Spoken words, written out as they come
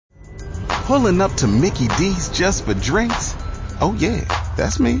Pulling up to Mickey D's just for drinks? Oh yeah,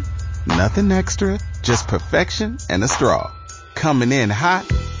 that's me. Nothing extra, just perfection and a straw. Coming in hot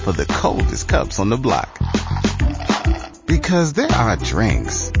for the coldest cups on the block. Because there are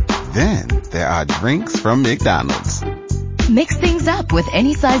drinks. Then there are drinks from McDonald's. Mix things up with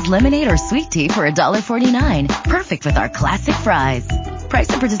any size lemonade or sweet tea for $1.49. Perfect with our classic fries. Price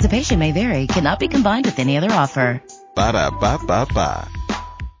and participation may vary. Cannot be combined with any other offer. Ba-da-ba-ba-ba.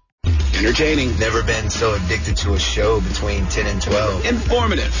 Entertaining. Never been so addicted to a show between 10 and 12.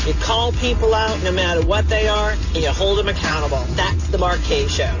 Informative. You call people out no matter what they are, and you hold them accountable. That's the Mark Kaye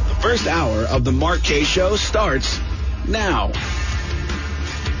Show. The first hour of the Mark Kaye Show starts now.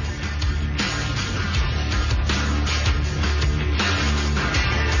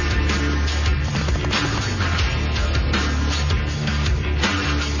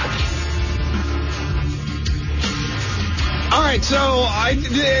 All right, so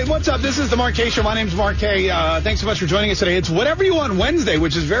what's up? This is the Mark Kaye Show. My name's Mark Kaye. Thanks so much for joining us today. It's Whatever You Want Wednesday,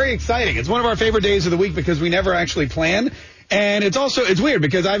 which is very exciting. It's one of our favorite days of the week because we never actually plan. And it's weird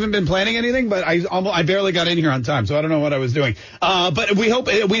because I haven't been planning anything, but I barely got in here on time, so I don't know what I was doing. But we hope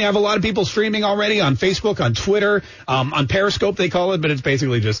we have a lot of people streaming already on Facebook, on Twitter, on Periscope they call it, but it's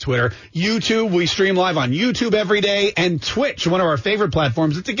basically just Twitter. YouTube, we stream live on YouTube every day, and Twitch, one of our favorite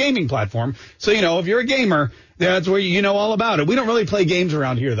platforms. It's a gaming platform, so if you're a gamer, that's where you know all about it. We don't really play games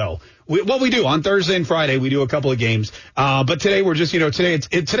around here, though. What we do on Thursday and Friday, we do a couple of games. But today we're just,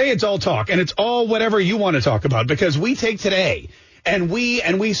 today it's all talk, and it's all whatever you want to talk about, because we take today and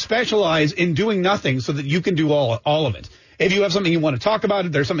we specialize in doing nothing so that you can do all of it. If you have something you want to talk about,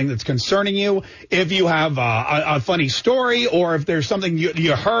 if there's something that's concerning you, if you have a funny story, or if there's something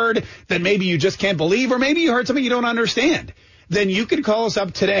you heard that maybe you just can't believe, or maybe you heard something you don't understand, then you can call us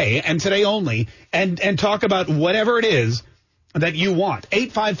up today and today only and talk about whatever it is that you want.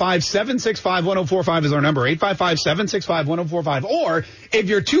 855-765-1045 is our number. 855-765-1045. Or if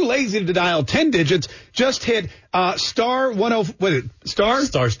you're too lazy to dial 10 digits, just hit star 1045. Star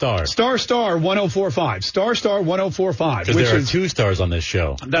 1045. Star 1045. Because there are two stars on this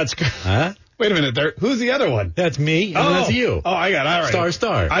show. That's good. Huh? Wait a minute there. Who's the other one? That's me, and that's you. Oh, I got it. All right.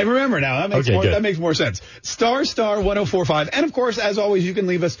 Star. I remember now. That makes more sense. Star 1045. And, of course, as always, you can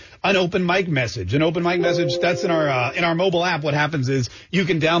leave us an open mic message. An open mic message, that's in our mobile app. What happens is you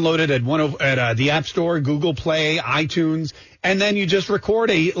can download it at the App Store, Google Play, iTunes, and then you just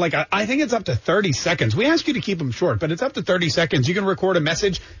record I think it's up to 30 seconds. We ask you to keep them short, but it's up to 30 seconds. You can record a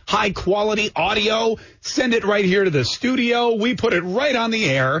message, high quality audio, send it right here to the studio. We put it right on the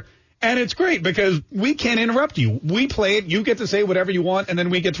air. And it's great because we can't interrupt you. We play it. You get to say whatever you want, and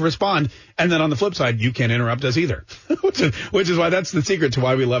then we get to respond. And then on the flip side, you can't interrupt us either, which is why that's the secret to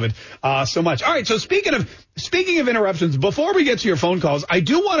why we love it so much. All right. So speaking of interruptions, before we get to your phone calls, I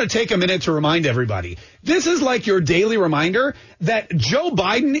do want to take a minute to remind everybody. This is like your daily reminder that Joe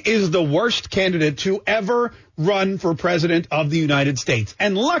Biden is the worst candidate to ever run for president of the United States.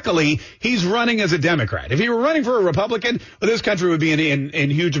 And luckily, he's running as a Democrat. If he were running for a Republican, this country would be in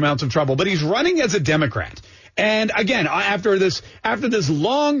huge amounts of trouble. But he's running as a Democrat. And again, after this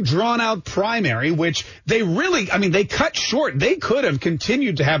long drawn out primary, which they cut short. They could have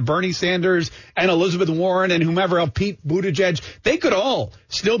continued to have Bernie Sanders and Elizabeth Warren and whomever else, Pete Buttigieg. They could all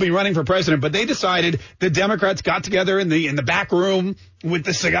still be running for president, but they decided the Democrats got together in the back room with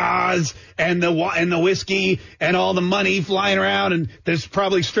the cigars and the whiskey and all the money flying around, and there's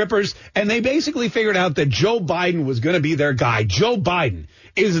probably strippers, and they basically figured out that Joe Biden was going to be their guy. Joe Biden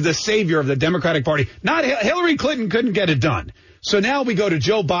is the savior of the Democratic Party. Not Hillary Clinton couldn't get it done. So now we go to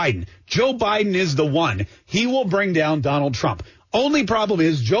Joe Biden. Joe Biden is the one. He will bring down Donald Trump. Only problem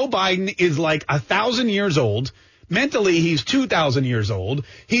is Joe Biden is like 1,000 years old. Mentally, he's 2,000 years old.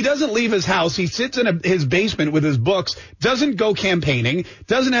 He doesn't leave his house. He sits in his basement with his books, doesn't go campaigning,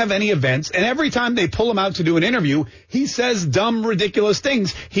 doesn't have any events. And every time they pull him out to do an interview, he says dumb, ridiculous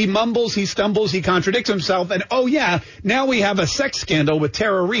things. He mumbles, he stumbles, he contradicts himself. And, oh, yeah, now we have a sex scandal with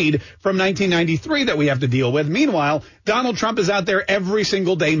Tara Reid from 1993 that we have to deal with. Meanwhile, Donald Trump is out there every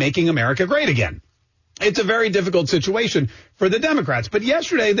single day making America great again. It's a very difficult situation for the Democrats. But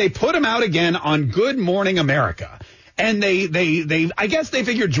yesterday they put him out again on Good Morning America. And I guess they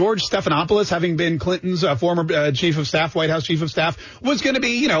figured George Stephanopoulos, having been Clinton's former chief of staff, White House chief of staff, was going to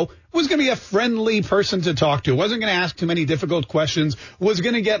be a friendly person to talk to. Wasn't going to ask too many difficult questions. Was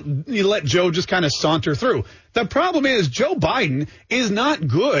going to let Joe just kind of saunter through. The problem is Joe Biden is not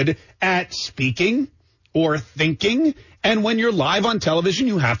good at speaking or thinking. And when you're live on television,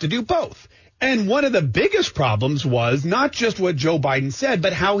 you have to do both. And one of the biggest problems was not just what Joe Biden said,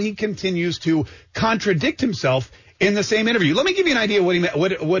 but how he continues to contradict himself in the same interview. Let me give you an idea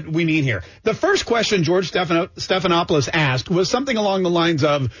what we mean here. The first question George Stephanopoulos asked was something along the lines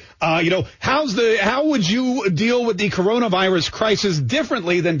of, how would you deal with the coronavirus crisis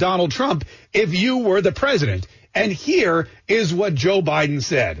differently than Donald Trump if you were the president? And here is what Joe Biden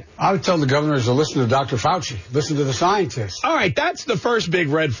said. I would tell the governors to listen to Dr. Fauci, listen to the scientists. All right, that's the first big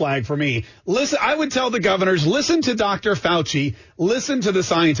red flag for me. Listen, I would tell the governors, listen to Dr. Fauci, listen to the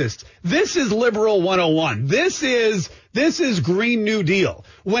scientists. This is liberal 101. This is Green New Deal.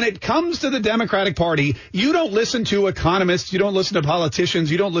 When it comes to the Democratic Party, you don't listen to economists, you don't listen to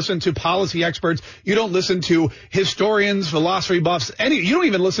politicians, you don't listen to policy experts, you don't listen to historians, philosophy buffs, you don't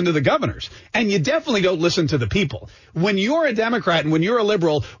even listen to the governors. And you definitely don't listen to the people. When you're a Democrat and when you're a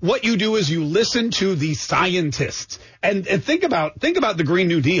liberal, what you do is you listen to the scientists. And think about the Green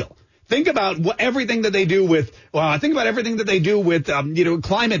New Deal. Think about everything that they do with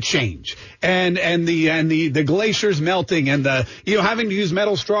climate change and the glaciers melting and having to use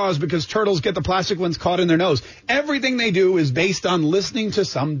metal straws because turtles get the plastic ones caught in their nose. Everything they do is based on listening to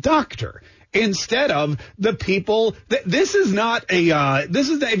some doctor instead of the people. If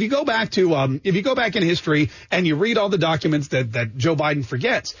you go back in history and you read all the documents that Joe Biden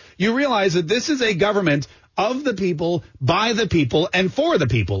forgets, you realize that this is a government of the people, by the people, and for the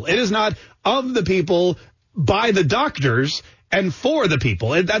people. It is not of the people, by the doctors, and for the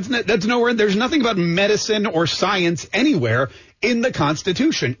people. That's nowhere. There's nothing about medicine or science anywhere in the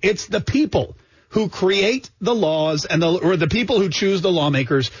Constitution. It's the people who create the laws or the people who choose the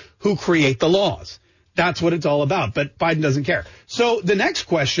lawmakers who create the laws. That's what it's all about. But Biden doesn't care. So the next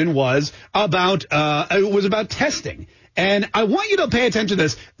question was about testing. And I want you to pay attention to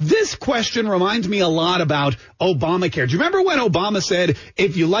this. This question reminds me a lot about Obamacare. Do you remember when Obama said,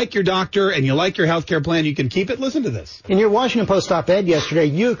 if you like your doctor and you like your health care plan, you can keep it? Listen to this. In your Washington Post op-ed yesterday,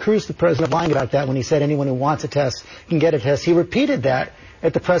 you accused the president of lying about that when he said anyone who wants a test can get a test. He repeated that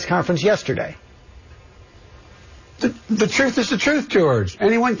at the press conference yesterday. The truth is the truth, George.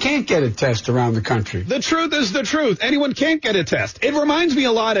 Anyone can't get a test around the country. The truth is the truth. Anyone can't get a test. It reminds me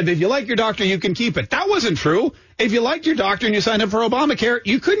a lot of if you like your doctor, you can keep it. That wasn't true. If you liked your doctor and you signed up for Obamacare,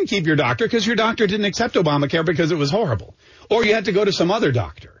 you couldn't keep your doctor because your doctor didn't accept Obamacare because it was horrible. Or you had to go to some other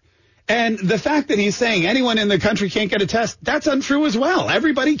doctor. And the fact that he's saying anyone in the country can't get a test, that's untrue as well.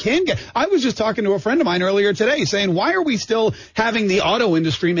 Everybody can get. I was just talking to a friend of mine earlier today saying, why are we still having the auto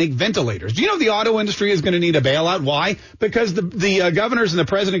industry make ventilators? Do you know the auto industry is going to need a bailout? Why? Because the governors and the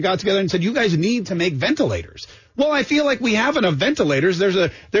president got together and said, you guys need to make ventilators. Well, I feel like we have enough ventilators. There's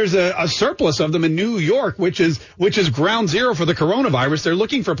a surplus of them in New York, which is ground zero for the coronavirus. They're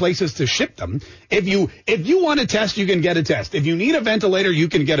looking for places to ship them. If you want a test, you can get a test. If you need a ventilator, you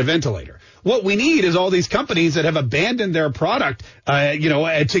can get a ventilator. What we need is all these companies that have abandoned their product,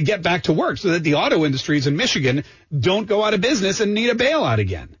 to get back to work so that the auto industries in Michigan don't go out of business and need a bailout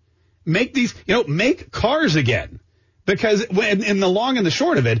again. Make cars again. Because in the long and the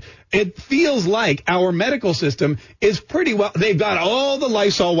short of it, it feels like our medical system is pretty well. They've got all the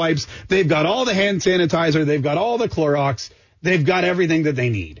Lysol wipes. They've got all the hand sanitizer. They've got all the Clorox. They've got everything that they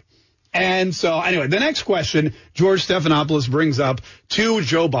need. And so anyway, the next question George Stephanopoulos brings up to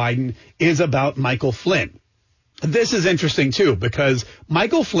Joe Biden is about Michael Flynn. This is interesting, too, because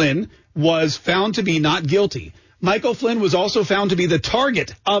Michael Flynn was found to be not guilty. Michael Flynn was also found to be the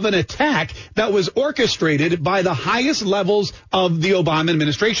target of an attack that was orchestrated by the highest levels of the Obama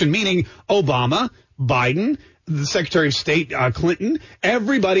administration, meaning Obama, Biden, the Secretary of State, Clinton,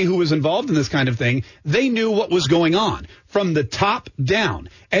 everybody who was involved in this kind of thing. They knew what was going on from the top down.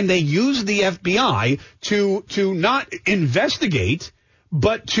 And they used the FBI to not investigate,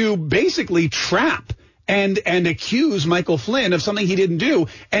 but to basically trap and accuse Michael Flynn of something he didn't do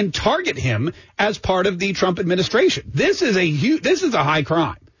and target him as part of the Trump administration. This is a high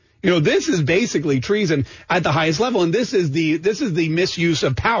crime. This is basically treason at the highest level, and this is the misuse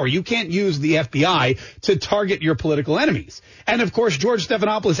of power. You can't use the FBI to target your political enemies. And of course, George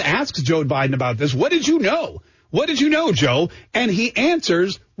Stephanopoulos asks Joe Biden about this. What did you know? What did you know, Joe? And he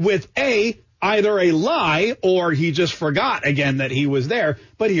answers with either a lie or he just forgot again that he was there.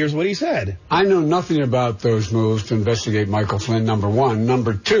 But here's what he said. I know nothing about those moves to investigate Michael Flynn, number one.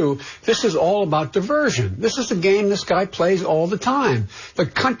 Number two, this is all about diversion. This is a game this guy plays all the time. The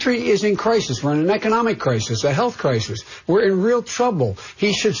country is in crisis. We're in an economic crisis, a health crisis. We're in real trouble.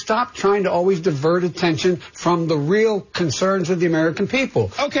 He should stop trying to always divert attention from the real concerns of the American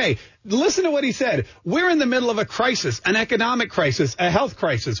people. Okay. Listen to what he said. We're in the middle of a crisis, an economic crisis, a health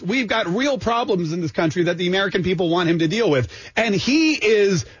crisis. We've got real problems in this country that the American people want him to deal with. And he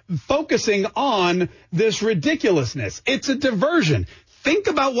is focusing on this ridiculousness. It's a diversion. Think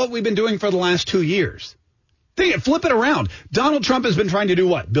about what we've been doing for the last 2 years. Flip it around. Donald Trump has been trying to do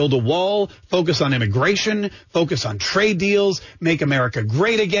what? Build a wall, focus on immigration, focus on trade deals, make America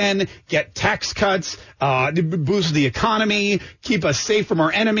great again, get tax cuts, boost the economy, keep us safe from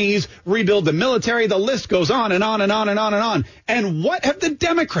our enemies, rebuild the military. The list goes on and on and on and on and on. And what have the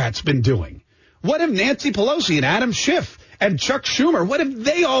Democrats been doing? What have Nancy Pelosi and Adam Schiff and Chuck Schumer, what have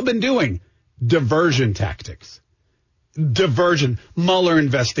they all been doing? Diversion tactics. Diversion. Mueller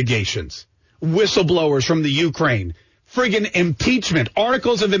investigations. Whistleblowers from the Ukraine, friggin' impeachment,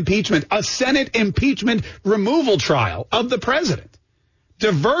 articles of impeachment, a Senate impeachment removal trial of the president.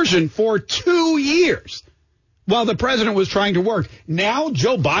 Diversion for 2 years while the president was trying to work. Now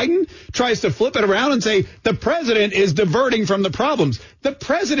Joe Biden tries to flip it around and say the president is diverting from the problems. The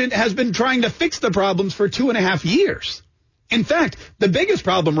president has been trying to fix the problems for 2.5 years. In fact, the biggest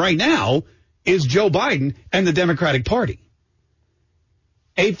problem right now is Joe Biden and the Democratic Party.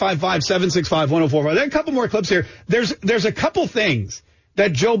 855-765-1045. There are a couple more clips here. There's a couple things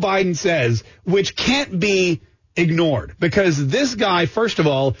that Joe Biden says which can't be ignored because this guy, first of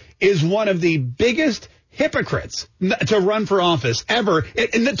all, is one of the biggest hypocrites to run for office ever,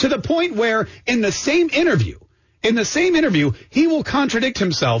 to the point where in the same interview, he will contradict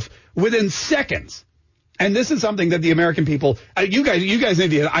himself within seconds. And this is something that the American people, you guys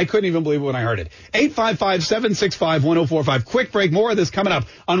need to hear. I couldn't even believe it when I heard it. 855-765-1045. Quick break. More of this coming up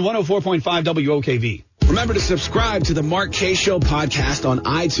on 104.5 WOKV. Remember to subscribe to the Mark Kaye Show podcast on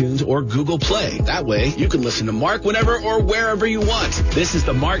iTunes or Google Play. That way, you can listen to Mark whenever or wherever you want. This is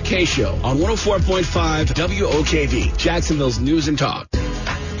the Mark Kaye Show on 104.5 WOKV, Jacksonville's News and Talk.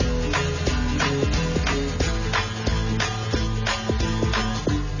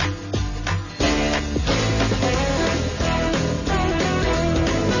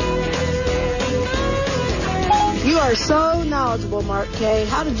 You are so knowledgeable, Mark Kaye.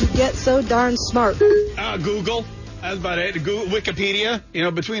 How did you get so darn smart? Google. That's about it. Google, Wikipedia,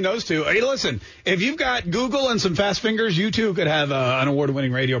 between those two. Hey, listen, if you've got Google and some fast fingers, you too could have an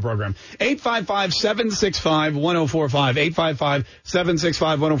award-winning radio program. 855-765-1045.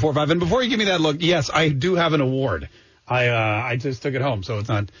 855-765-1045. And before you give me that look, yes, I do have an award. I just took it home, so it's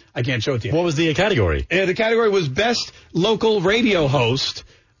not. I can't show it to you. What was the category? The category was Best Local Radio Host.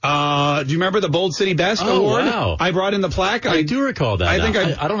 Do you remember the Bold City Best Award? Wow. I brought in the plaque. I do recall that.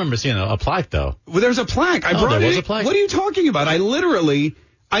 I don't remember seeing a plaque, though. Well, there's a plaque. I brought there it. Was a plaque? What are you talking about?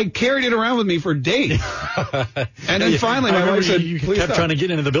 I carried it around with me for days. And then finally my wife said, you please kept stop. trying to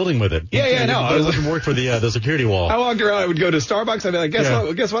get into the building with it. Yeah, no. I was work for the security wall. I walked around. I would go to Starbucks. I'd be like,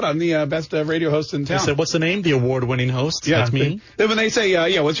 guess what? I'm the best radio host in town. They said, what's the name? The award-winning host? Yeah, that's me. Then when they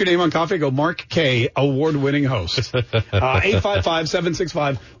say, what's your name on coffee? I go, Mark Kaye, award-winning host.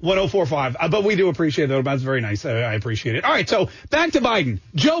 855-765-1045. But we do appreciate it. That's very nice. I appreciate it. All right, so back to Biden.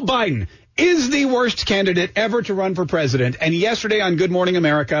 Joe Biden is the worst candidate ever to run for president. And yesterday on Good Morning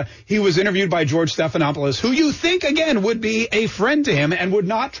America, he was interviewed by George Stephanopoulos, who you think, again, would be a friend to him and would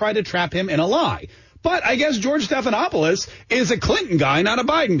not try to trap him in a lie. But I guess George Stephanopoulos is a Clinton guy, not a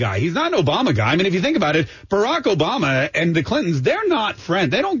Biden guy. He's not an Obama guy. I mean, if you think about it, Barack Obama and the Clintons, they're not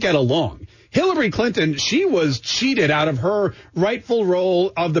friends. They don't get along. Hillary Clinton, she was cheated out of her rightful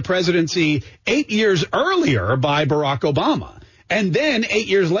role of the presidency 8 years earlier by Barack Obama. And then 8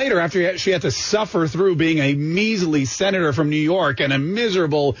 years later, after she had to suffer through being a measly senator from New York and a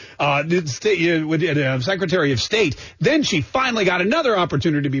miserable Secretary of State, then she finally got another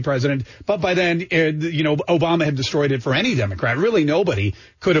opportunity to be president. But by then, Obama had destroyed it for any Democrat. Really, nobody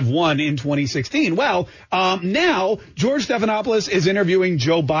could have won in 2016. Well, now George Stephanopoulos is interviewing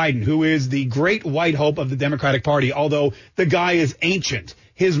Joe Biden, who is the great white hope of the Democratic Party, although the guy is ancient.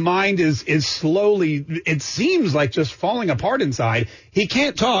 His mind is slowly, it seems like, just falling apart inside. He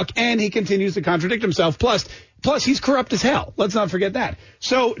can't talk, and he continues to contradict himself. Plus, he's corrupt as hell. Let's not forget that.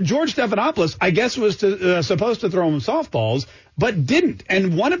 So George Stephanopoulos, I guess, was supposed to throw him softballs, but didn't.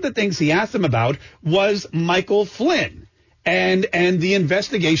 And one of the things he asked him about was Michael Flynn and the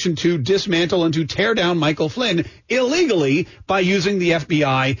investigation to dismantle and to tear down Michael Flynn illegally by using the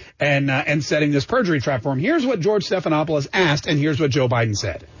FBI and setting this perjury trap for him. Here's what George Stephanopoulos asked, and here's what Joe Biden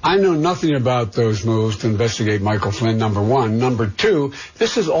said. I know nothing about those moves to investigate Michael Flynn, number one. Number two,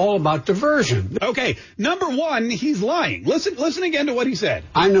 this is all about diversion. Okay, number one, he's lying. Listen again to what he said.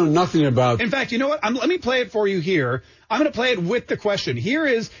 I know nothing about... In fact, you know what? Let me play it for you here. I'm going to play it with the question. Here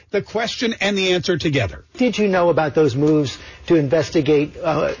is the question and the answer together. Did you know about those moves to investigate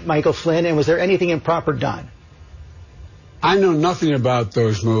Michael Flynn, and was there anything improper done? I know nothing about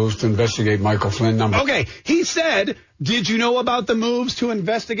those moves to investigate Michael Flynn. Okay, he said, did you know about the moves to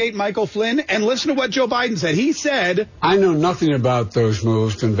investigate Michael Flynn? And listen to what Joe Biden said. He said, I know nothing about those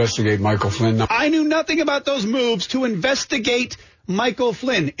moves to investigate Michael Flynn. I knew nothing about those moves to investigate Michael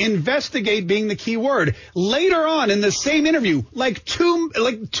Flynn. Investigate being the key word. Later on in the same interview,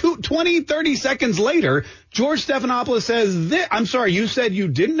 20, 30 seconds later, George Stephanopoulos says, I'm sorry, you said you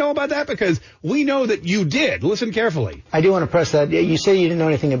didn't know about that? Because we know that you did. Listen carefully. I do want to press that. You say you didn't know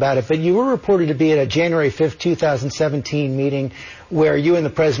anything about it, but you were reported to be at a January 5th, 2017 meeting where you and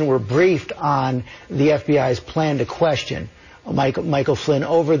the president were briefed on the FBI's plan to question Michael Flynn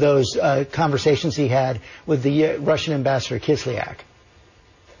over those conversations he had with the Russian ambassador Kislyak.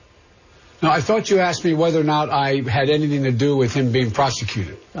 No, I thought you asked me whether or not I had anything to do with him being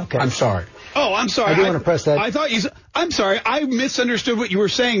prosecuted. Okay. I'm sorry. Oh, I'm sorry. I do want to press that. I thought I'm sorry. I misunderstood what you were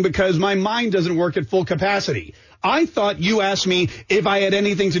saying because my mind doesn't work at full capacity. I thought you asked me if I had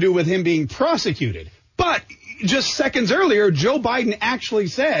anything to do with him being prosecuted. But just seconds earlier, Joe Biden actually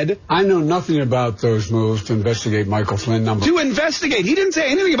said, I know nothing about those moves to investigate Michael Flynn. To investigate. He didn't say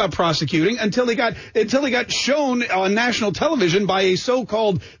anything about prosecuting until he got shown on national television by a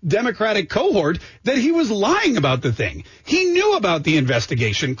so-called Democratic cohort that he was lying about the thing. He knew about the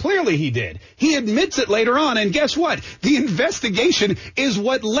investigation. Clearly he did. He admits it later on. And guess what? The investigation is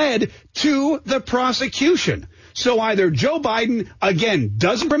what led to the prosecution. So either Joe Biden, again,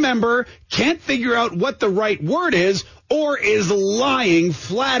 doesn't remember, can't figure out what the right word is, or is lying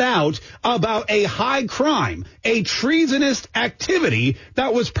flat out about a high crime, a treasonous activity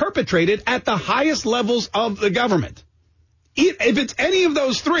that was perpetrated at the highest levels of the government. If it's any of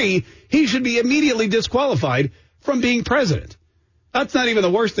those three, he should be immediately disqualified from being president. That's not even the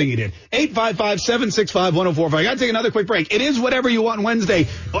worst thing he did. 855-765-1045. I got to take another quick break. It is Whatever You Want Wednesday.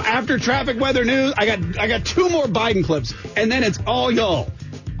 After traffic, weather, news, I got two more Biden clips, and then it's all y'all.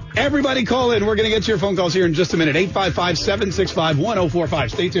 Everybody call in. We're going to get to your phone calls here in just a minute.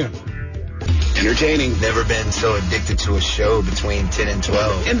 855-765-1045. Stay tuned. Entertaining. Never been so addicted to a show between 10 and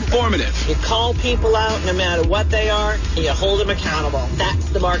 12. Informative. You call people out no matter what they are, and you hold them accountable. That's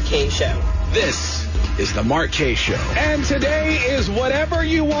the Mark Kaye Show. This is the Mark Kaye Show. And today is Whatever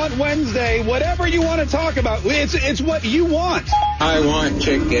You Want Wednesday. Whatever you want to talk about. It's what you want. I want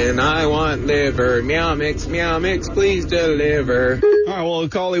chicken. I want liver. Meow mix, please deliver. All right, well,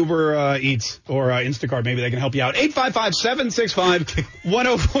 call Uber Eats or Instacart. Maybe they can help you out.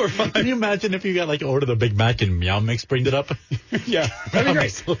 855-765-1045. Can you imagine if you got order the Big Mac and Meow Mix bring it up? Yeah, that'd be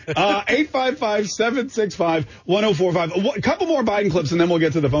great. 855-765-1045. A couple more Biden clips and then we'll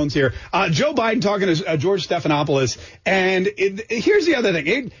get to the phones here. Joe Biden talking to George Stephanopoulos, and here's the other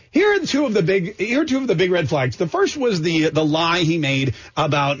thing. Here are two of the big red flags. The first was the lie he made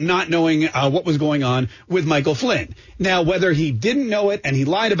about not knowing what was going on with Michael Flynn. Now, whether he didn't know it and he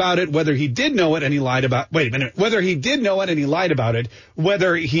lied about it, whether he did know it and he lied about, whether he did know it and he lied about it,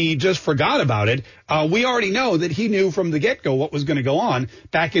 whether he just forgot about it, we already know that he knew from the get-go what was going to go on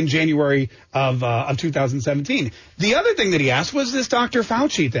back in January of 2017. The other thing that he asked was this Dr.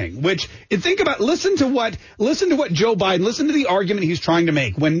 Fauci thing, which listen to what Joe Biden, listen to the argument he's trying to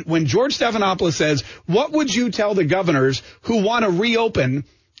make. When George Stephanopoulos says, what would you tell the governors who want to reopen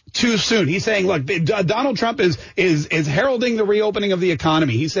too soon? He's saying, look, Donald Trump is heralding the reopening of the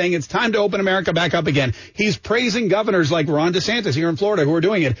economy. He's saying it's time to open America back up again. He's praising governors like Ron DeSantis here in Florida who are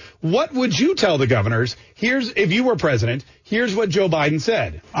doing it. What would you tell the governors? If you were president, here's what Joe Biden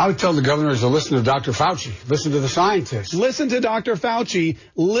said. I would tell the governors to listen to Dr. Fauci. Listen to the scientists. Listen to Dr. Fauci.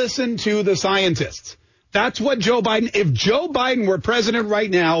 Listen to the scientists. That's what Joe Biden, if Joe Biden were president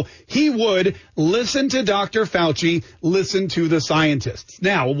right now, he would listen to Dr. Fauci, listen to the scientists.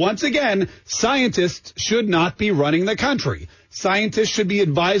 Now, once again, scientists should not be running the country. Scientists should be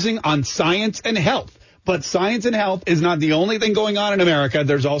advising on science and health. But science and health is not the only thing going on in America.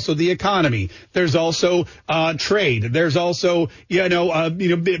 There's also the economy. There's also trade. There's also,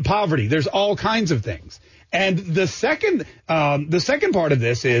 poverty. There's all kinds of things. And the second part of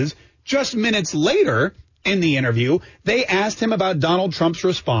this is, just minutes later in the interview, they asked him about Donald Trump's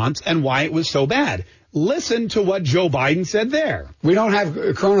response and why it was so bad. Listen to what Joe Biden said there. We don't have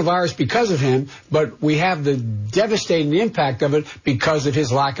coronavirus because of him, but we have the devastating impact of it because of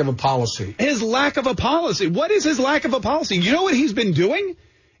his lack of a policy. His lack of a policy. What is his lack of a policy? You know what he's been doing?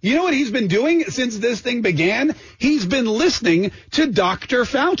 You know what he's been doing since this thing began? He's been listening to Dr.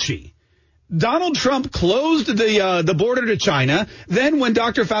 Fauci. Donald Trump closed the border to China. Then when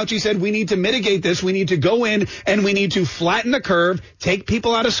Dr. Fauci said we need to mitigate this, we need to go in and we need to flatten the curve, take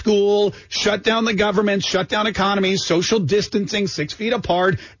people out of school, shut down the government, shut down economies, social distancing, 6 feet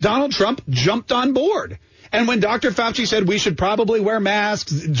apart, Donald Trump jumped on board. And when Dr. Fauci said we should probably wear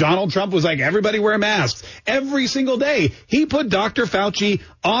masks, Donald Trump was like, everybody wear masks. Every single day, he put Dr. Fauci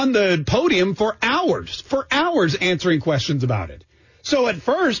on the podium for hours answering questions about it. So at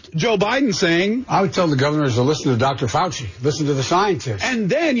first, Joe Biden saying, I would tell the governors to listen to Dr. Fauci, listen to the scientists. And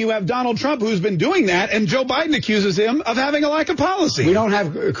then you have Donald Trump, who's been doing that, and Joe Biden accuses him of having a lack of policy. We don't have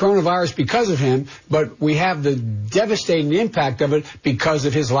coronavirus because of him, but we have the devastating impact of it because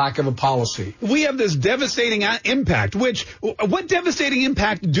of his lack of a policy. We have this devastating impact, what devastating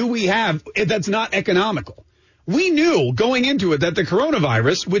impact do we have that's not economical? We knew going into it that the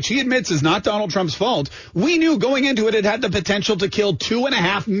coronavirus, which he admits is not Donald Trump's fault, we knew going into it had the potential to kill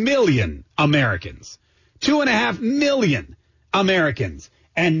 2.5 million Americans. 2.5 million Americans.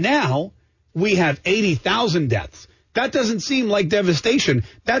 And now we have 80,000 deaths. That doesn't seem like devastation.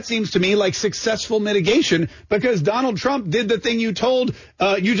 That seems to me like successful mitigation because Donald Trump did the thing you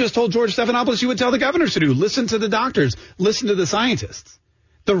just told George Stephanopoulos you would tell the governors to do. Listen to the doctors. Listen to the scientists.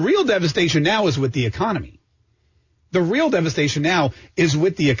 The real devastation now is with the economy. The real devastation now is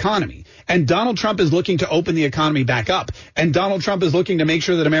with the economy. And Donald Trump is looking to open the economy back up. And Donald Trump is looking to make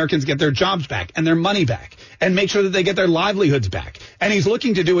sure that Americans get their jobs back and their money back and make sure that they get their livelihoods back. And he's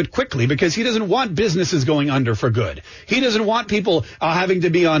looking to do it quickly because he doesn't want businesses going under for good. He doesn't want people having to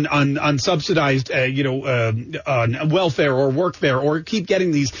be on subsidized, on welfare or workfare or keep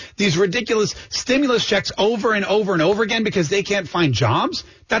getting these ridiculous stimulus checks over and over and over again because they can't find jobs.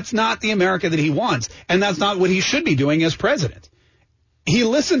 That's not the America that he wants. And that's not what he should be doing as president. He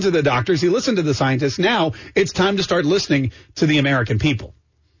listened to the doctors. He listened to the scientists. Now it's time to start listening to the American people.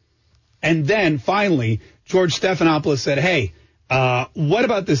 And then finally, George Stephanopoulos said, hey, what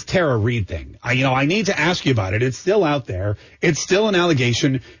about this Tara Reade thing? I need to ask you about it. It's still out there. It's still an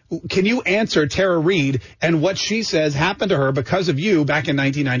allegation. Can you answer Tara Reade and what she says happened to her because of you back in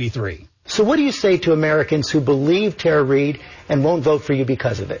 1993? So what do you say to Americans who believe Tara Reade and won't vote for you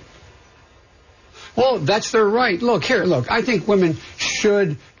because of it? Well, that's their right. Look, I think women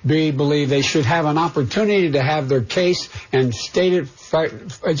should believe they should have an opportunity to have their case and state it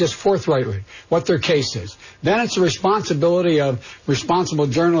just forthrightly what their case is. Then it's the responsibility of responsible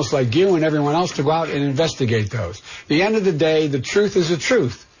journalists like you and everyone else to go out and investigate those. At the end of the day, the truth is the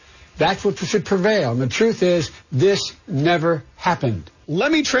truth. That's what should prevail. And the truth is, this never happened.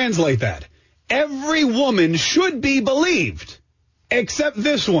 Let me translate that. Every woman should be believed, except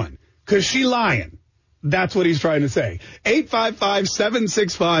this one, because she lying. That's what he's trying to say.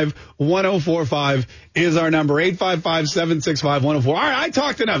 855-765-1045 is our number. 855-765-1045. All right, I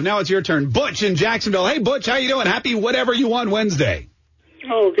talked enough. Now it's your turn. Butch in Jacksonville. Hey, Butch, how you doing? Happy whatever you want Wednesday.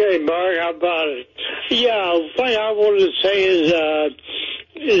 Okay, Mark, how about it? Yeah, the thing I wanted to say is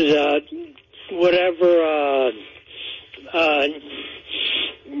whatever,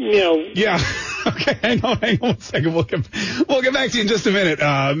 Yeah. Okay, hang on 1 second. We'll get back to you in just a minute,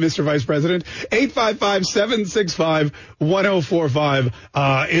 Mr. Vice President.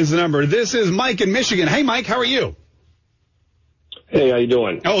 855-765-1045 is the number. This is Mike in Michigan. Hey, Mike, how are you? Hey, how you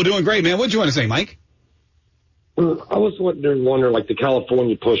doing? Oh, doing great, man. What'd you want to say, Mike? I was wondering, like the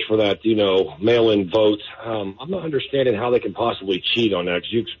California push for that, mail-in votes. I'm not understanding how they can possibly cheat on that.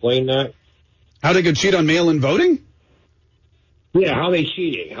 Could you explain that? How they could cheat on mail-in voting? Yeah, how are they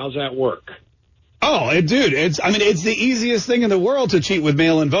cheating? How's that work? Oh, dude, it's the easiest thing in the world to cheat with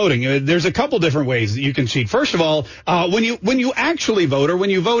mail-in voting. There's a couple different ways that you can cheat. First of all, when you actually vote or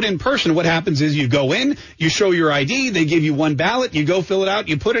when you vote in person, what happens is you go in, you show your ID, they give you one ballot, you go fill it out,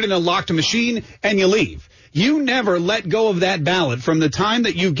 you put it in a locked machine, and you leave. You never let go of that ballot from the time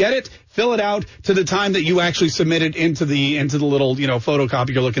that you get it, fill it out, to the time that you actually submit it into the little,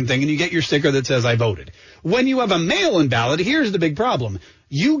 photocopier looking thing, and you get your sticker that says I voted. When you have a mail-in ballot, here's the big problem.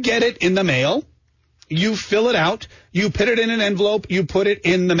 You get it in the mail, you fill it out, you put it in an envelope, you put it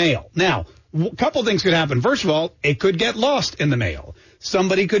in the mail. Now, a couple things could happen. First of all, it could get lost in the mail.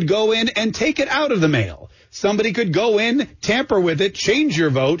 Somebody could go in and take it out of the mail. Somebody could go in, tamper with it, change your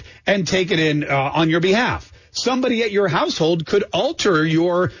vote, and take it in on your behalf. Somebody at your household could alter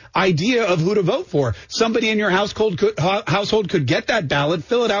your idea of who to vote for. Somebody in your household could get that ballot,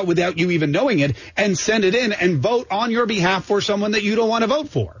 fill it out without you even knowing it, and send it in and vote on your behalf for someone that you don't want to vote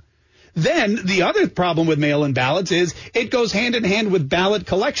for. Then the other problem with mail-in ballots is it goes hand in hand with ballot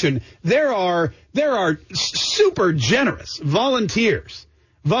collection. There are super generous volunteers,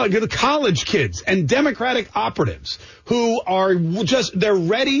 college kids and Democratic operatives who are they're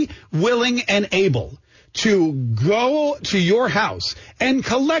ready, willing, and able to go to your house and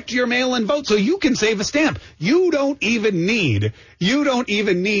collect your mail-in vote so you can save a stamp. You don't even need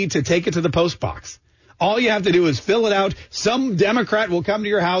to take it to the post box. All you have to do is fill it out. Some Democrat will come to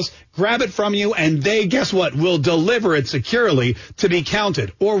your house, grab it from you, and they, guess what, will deliver it securely to be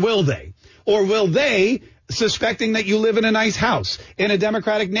counted. Or will they? Or will they, suspecting that you live in a nice house in a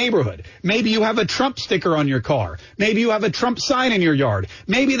Democratic neighborhood? Maybe you have a Trump sticker on your car. Maybe you have a Trump sign in your yard.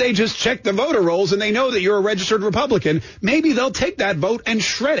 Maybe they just check the voter rolls and they know that you're a registered Republican. Maybe they'll take that vote and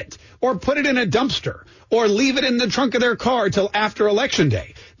shred it or put it in a dumpster or leave it in the trunk of their car till after Election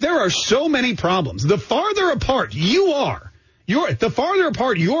Day. There are so many problems. The farther apart you are, the farther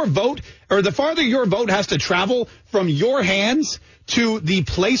apart your vote, or the farther your vote has to travel from your hands to the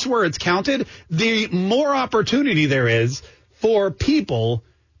place where it's counted, the more opportunity there is for people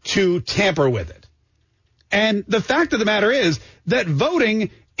to tamper with it. And the fact of the matter is that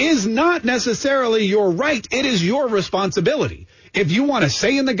voting is not necessarily your right. It is your responsibility. If you want to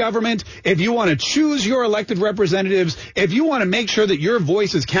say in the government, if you want to choose your elected representatives, if you want to make sure that your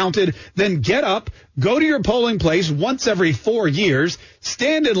voice is counted, then get up, go to your polling place once every 4 years,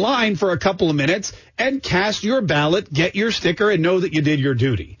 stand in line for a couple of minutes, and cast your ballot, get your sticker, and know that you did your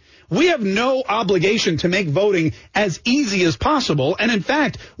duty. We have no obligation to make voting as easy as possible. And in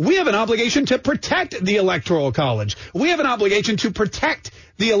fact, we have an obligation to protect the Electoral College. We have an obligation to protect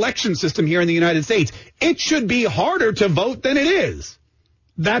the election system here in the United States. It should be harder to vote than it is.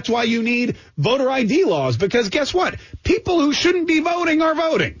 That's why you need voter ID laws, because guess what? People who shouldn't be voting are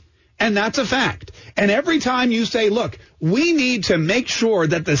voting. And that's a fact. And every time you say, look, we need to make sure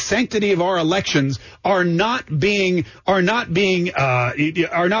that the sanctity of our elections are not being attacked.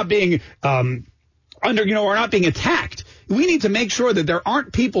 We need to make sure that there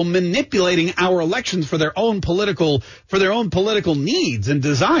aren't people manipulating our elections for their own political needs and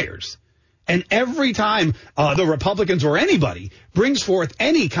desires. And every time the Republicans or anybody brings forth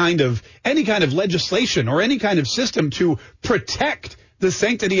any kind of legislation or any kind of system to protect the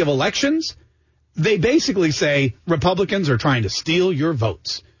sanctity of elections, they basically say Republicans are trying to steal your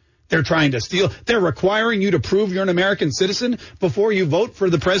votes. They're trying to steal. They're requiring you to prove you're an American citizen before you vote for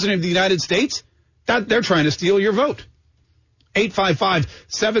the president of the United States. They're trying to steal your vote.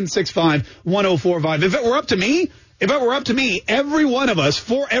 855-765-1045. If it were up to me, every one of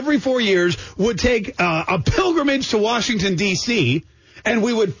us every 4 years would take a pilgrimage to Washington, D.C., and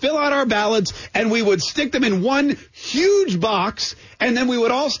we would fill out our ballots, and we would stick them in one huge box, and then we would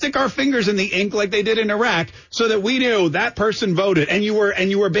all stick our fingers in the ink like they did in Iraq so that we knew that person voted, and you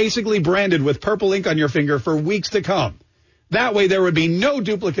were basically branded with purple ink on your finger for weeks to come. That way there would be no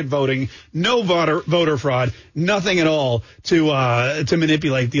duplicate voting, no voter fraud, nothing at all to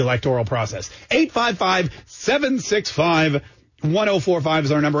manipulate the electoral process. 855-765-1045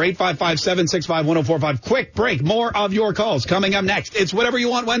 is our number. 855-765-1045. Quick break. More of your calls coming up next. It's Whatever You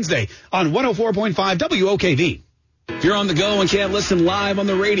Want Wednesday on 104.5 WOKV. If you're on the go and can't listen live on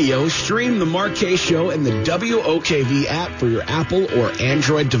the radio, stream the Mark Kaye Show in the WOKV app for your Apple or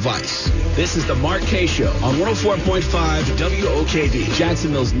Android device. This is the Mark Kaye Show on 104.5 WOKV,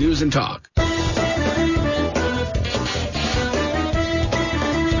 Jacksonville's News and Talk.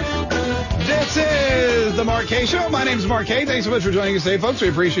 This is the Mark Kaye Show. My name is Mark Kaye. Thanks so much for joining us today, folks. We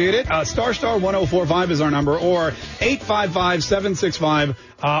appreciate it. Star 1045 is our number, or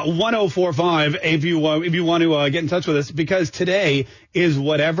 855-765-1045 if you want to get in touch with us, because today is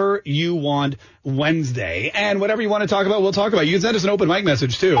Whatever You Want Wednesday. And whatever you want to talk about, we'll talk about. You can send us an open mic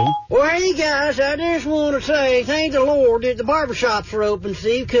message, too. Well, hey, guys, I just want to say thank the Lord that the barbershops are open,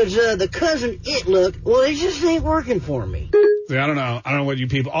 Steve, because the cousin it look, well, it just ain't working for me. See, I don't know what you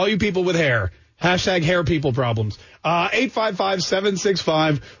people, all you people with hair, hashtag hair people problems.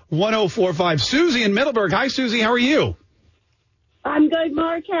 855-765-1045. Susie in Middleburg. Hi, Susie. How are you? I'm good,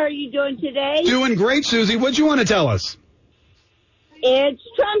 Mark. How are you doing today? Doing great, Susie. What do you want to tell us? It's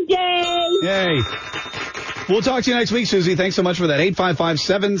Trump Day. Yay. We'll talk to you next week, Susie. Thanks so much for that.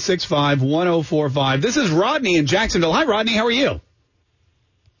 855-765-1045. This is Rodney in Jacksonville. Hi, Rodney. How are you?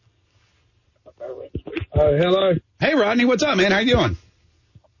 Hello. Hey, Rodney. What's up, man? How you doing?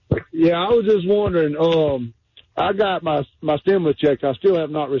 Yeah, I was just wondering. I got my stimulus check. I still have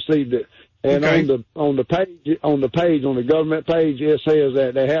not received it. And okay. on the government page, it says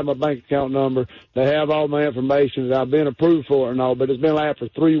that they have my bank account number, they have all my information, that I've been approved for it and all, but it's been like for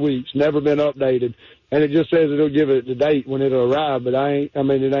 3 weeks, never been updated, and it just says it'll give it the date when it'll arrive, but it ain't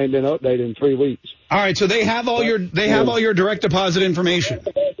been updated in 3 weeks. All right, so they have all your direct deposit information.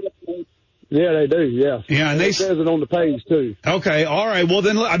 Yeah, they do. Yeah. Yeah, and it says it on the page too. Okay, all right. Well,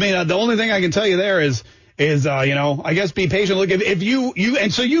 then, I mean, the only thing I can tell you there is I guess be patient. Look, if you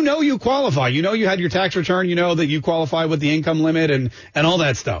you qualify, you had your tax return, that you qualify with the income limit and all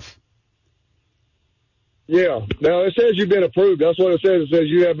that stuff. Yeah. Now, it says you've been approved. That's what it says. It says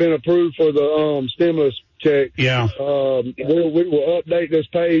you have been approved for the stimulus check. Yeah. We will update this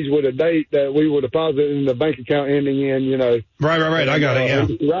page with a date that we will deposit in the bank account ending in, Right. I got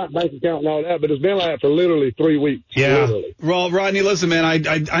it, yeah. Right bank account and all that, but it's been like that for literally 3 weeks. Yeah. Literally. Well, Rodney, listen, man,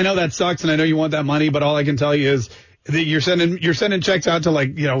 I know that sucks, and I know you want that money, but all I can tell you is that you're sending checks out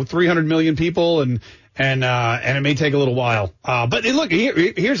to 300 million people, and it may take a little while. But look,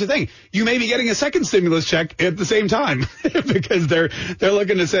 here's the thing. You may be getting a second stimulus check at the same time because they're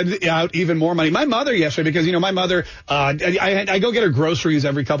looking to send out even more money. My mother yesterday, because, my mother, I go get her groceries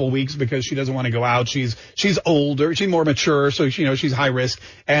every couple of weeks because she doesn't want to go out. She's older. She's more mature. So, she's high risk,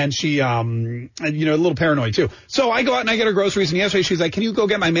 and she, a little paranoid too. So I go out and I get her groceries, and yesterday she's like, can you go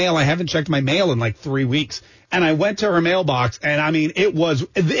get my mail? I haven't checked my mail in like 3 weeks. And I went to her mailbox, and I mean, it was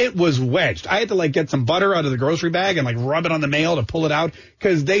wedged. I had to get some butter out of the grocery bag and rub it on the mail to pull it out,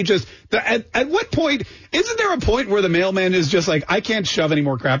 because they just, at what point, isn't there a point where the mailman is just like, I can't shove any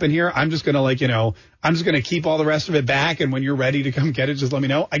more crap in here. I'm just going to I'm just going to keep all the rest of it back, and when you're ready to come get it, just let me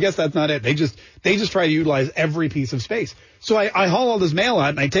know. I guess that's not it. They just try to utilize every piece of space. So I haul all this mail out,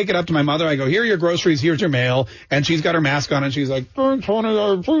 and I take it up to my mother. I go, here are your groceries. Here's your mail. And she's got her mask on, and she's like, thanks, honey,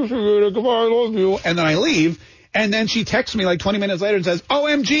 I appreciate it. Goodbye, I love you. And then I leave. And then she texts me 20 minutes later and says,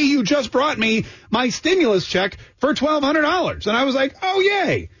 OMG, you just brought me my stimulus check for $1,200. And I was like, oh,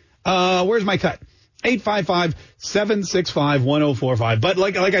 yay. Where's my cut? 855-765-1045. But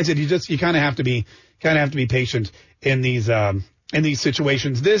like I said, you kind of have to be patient in these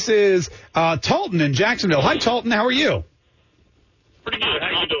situations. This is Talton in Jacksonville. Hi, Talton. How are you? Pretty good.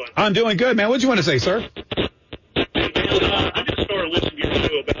 How you doing? I'm doing good, man. What do you want to say, sir? I just started listening to your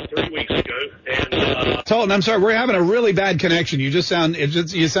show about 3 weeks ago, and Talton, I'm sorry, we're having a really bad connection. You sound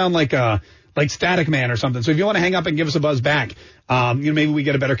like Static Man or something. So if you want to hang up and give us a buzz back, maybe we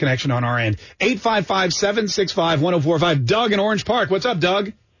get a better connection on our end. 855-765-1045. Doug in Orange Park. What's up,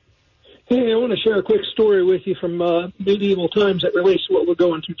 Doug? Hey, I want to share a quick story with you from medieval times that relates to what we're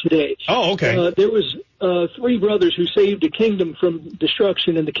going through today. Oh, okay. There was 3 brothers who saved a kingdom from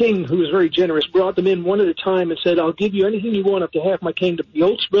destruction, and the king, who was very generous, brought them in one at a time and said, I'll give you anything you want up to half my kingdom. The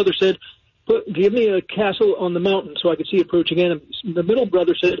oldest brother said, give me a castle on the mountain so I can see approaching enemies. The middle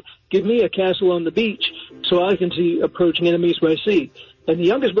brother said, give me a castle on the beach so I can see approaching enemies by sea. And the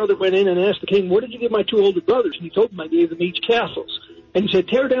youngest brother went in and asked the king, what did you give my 2 older brothers? And he told him, I gave them each castles. And he said,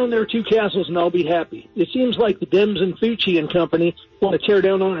 tear down their 2 castles and I'll be happy. It seems like the Dems and Fucci and company want to tear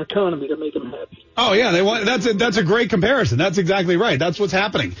down our economy to make them happy. Oh, yeah, that's a great comparison. That's exactly right. That's what's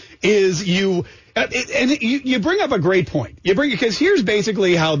happening is you bring up a great point. Because here's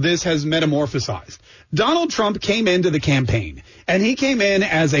basically how this has metamorphosized. Donald Trump came into the campaign, and he came in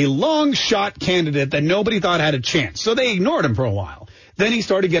as a long shot candidate that nobody thought had a chance. So they ignored him for a while. Then he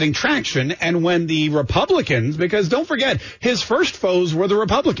started getting traction, and when the Republicans, because don't forget, his first foes were the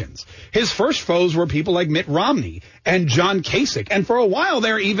Republicans. His first foes were people like Mitt Romney and John Kasich, and for a while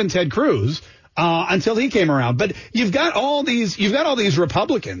there, even Ted Cruz, until he came around. But you've got all these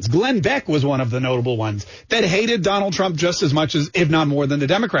Republicans. Glenn Beck was one of the notable ones that hated Donald Trump just as much as, if not more than the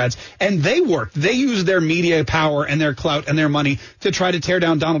Democrats. And they worked. They used their media power and their clout and their money to try to tear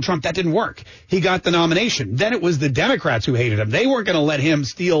down Donald Trump. That didn't work. He got the nomination. Then it was the Democrats who hated him. They weren't going to let him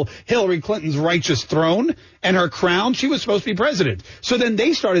steal Hillary Clinton's righteous throne and her crown. She was supposed to be president. So then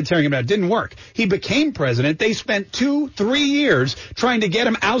they started tearing him out. It didn't work. He became president. They spent 2-3 years trying to get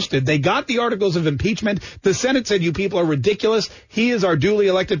him ousted. They got the articles of impeachment. The Senate said, you people are ridiculous. He is our duly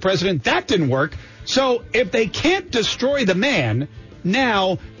elected president. That didn't work. So if they can't destroy the man,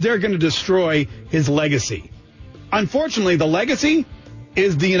 now they're going to destroy his legacy. Unfortunately, the legacy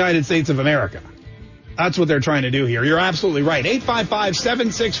is the United States of America. That's what they're trying to do here. You're absolutely right.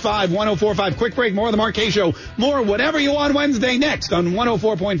 855-765-1045. Quick break. More of the Mark Kaye Show. More Whatever You Want Wednesday next on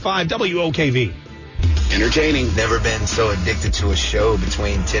 104.5 WOKV. Entertaining. Never been so addicted to a show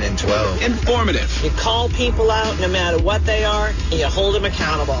between 10 and 12. Informative. You call people out no matter what they are, and you hold them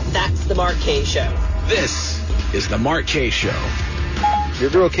accountable. That's the Mark Kaye Show. This is the Mark Kaye Show. Your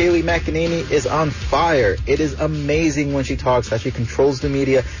girl Kayleigh McEnany is on fire. It is amazing when she talks how she controls the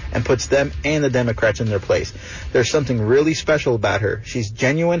media and puts them and the Democrats in their place. There's something really special about her. She's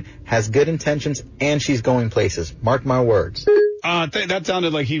genuine, has good intentions, and she's going places. Mark my words. That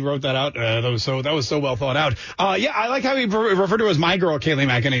sounded like he wrote that out. That was so well thought out. Yeah, I like how he referred to her as my girl, Kayleigh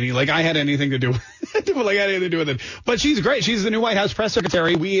McEnany. Like I had anything to do with it. But she's great. She's the new White House press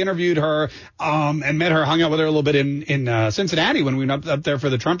secretary. We interviewed her, and met her, hung out with her a little bit in Cincinnati when we went up there for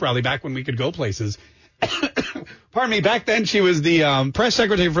the Trump rally back when we could go places. pardon me, back then she was the press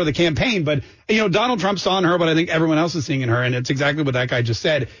secretary for the campaign, but, Donald Trump saw in her what I think everyone else is seeing in her, and it's exactly what that guy just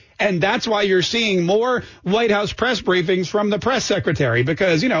said. And that's why you're seeing more White House press briefings from the press secretary,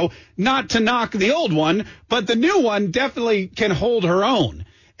 because, not to knock the old one, but the new one definitely can hold her own.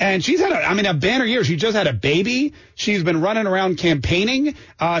 And she's had a banner year. She just had a baby. She's been running around campaigning.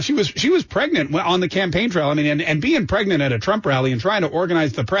 She was pregnant on the campaign trail. And being pregnant at a Trump rally and trying to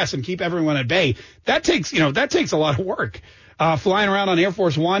organize the press and keep everyone at bay, that takes a lot of work. Flying around on Air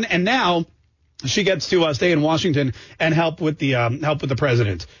Force One, and now she gets to stay in Washington and help with the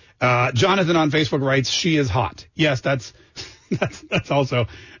president. Jonathan on Facebook writes, "She is hot." Yes, that's also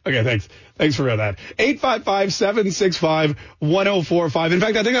okay. Thanks for that. 855-765-1045. In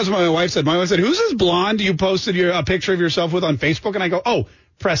fact, I think that's what my wife said. My wife said, "Who's this blonde you posted a picture of yourself with on Facebook?" And I go, "Oh,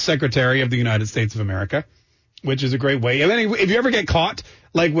 press secretary of the United States of America," which is a great way. And then if you ever get caught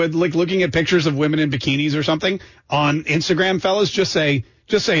with looking at pictures of women in bikinis or something on Instagram, fellas, just say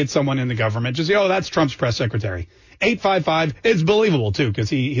it's someone in the government. Just say, "Oh, that's Trump's press secretary." 855. It's believable too, because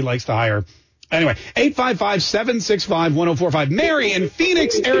he likes to hire. Anyway, 855-765-1045. Mary in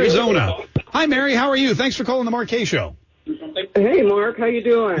Phoenix, Arizona. Hi, Mary. How are you? Thanks for calling the Mark Kaye Show. Hey, Mark. How you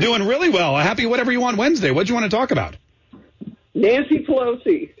doing? Doing really well. Happy Whatever You Want Wednesday. What do you want to talk about? Nancy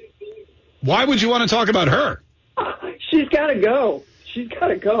Pelosi. Why would you want to talk about her? She's got to go. She's got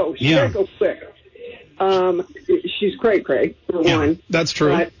to go. She's got to go quick. She's cray, for one. That's true.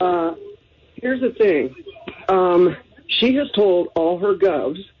 But here's the thing. She has told all her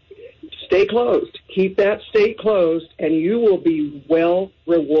govs, stay closed. Keep that state closed, and you will be well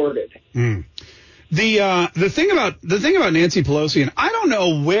rewarded. Mm. The thing about Nancy Pelosi, and I don't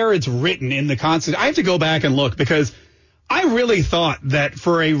know where it's written in the Constitution. I have to go back and look, because I really thought that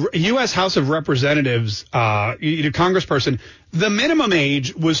for a U.S. House of Representatives congressperson, the minimum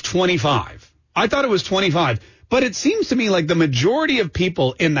age was 25. I thought it was 25. But it seems to me like the majority of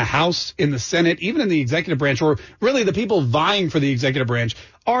people in the House, in the Senate, even in the executive branch, or really the people vying for the executive branch,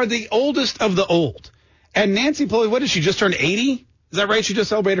 are the oldest of the old. And Nancy Pelosi, what did she just turn 80? Is that right? She just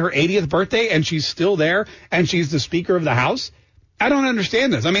celebrated her 80th birthday, and she's still there, and she's the Speaker of the House? I don't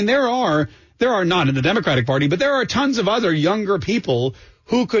understand this. I mean, there are not in the Democratic Party, but there are tons of other younger people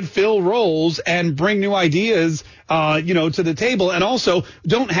who could fill roles and bring new ideas, to the table, and also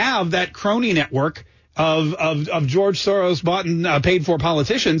don't have that crony network of George Soros bought and paid for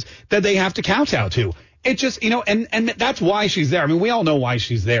politicians that they have to kowtow to. It just, and that's why she's there. I mean, we all know why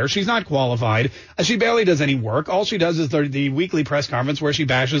she's there. She's not qualified. She barely does any work. All she does is the weekly press conference where she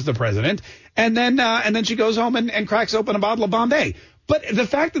bashes the president, and then she goes home and cracks open a bottle of Bombay. But the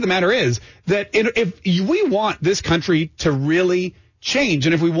fact of the matter is that if we want this country to really change,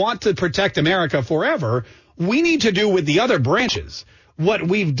 and if we want to protect America forever, we need to do with the other branches what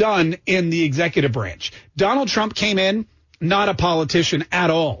we've done in the executive branch. Donald Trump came in, not a politician at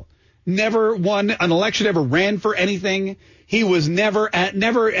all. Never won an election, never ran for anything. He was never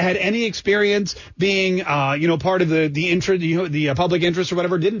had any experience being, part of the public interest or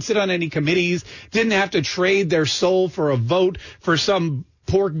whatever. Didn't sit on any committees. Didn't have to trade their soul for a vote for some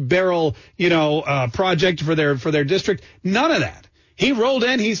pork barrel, project for their district. None of that. He rolled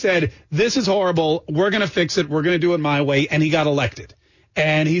in. He said, "This is horrible. We're going to fix it. We're going to do it my way." And he got elected.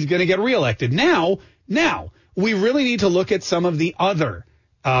 And he's going to get reelected. Now, we really need to look at some of the other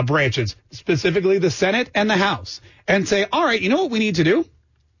branches, specifically the Senate and the House, and say, all right, you know what we need to do?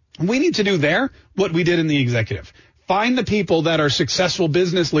 We need to do there what we did in the executive. Find the people that are successful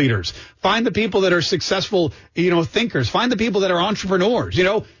business leaders. Find the people that are successful, thinkers. Find the people that are entrepreneurs.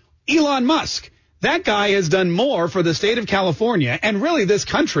 Elon Musk. That guy has done more for the state of California and really this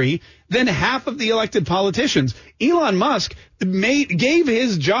country than half of the elected politicians. Elon Musk gave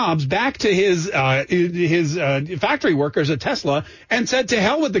his jobs back to his factory workers at Tesla and said, to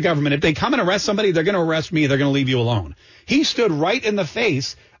hell with the government. If they come and arrest somebody, they're going to arrest me. They're going to leave you alone. He stood right in the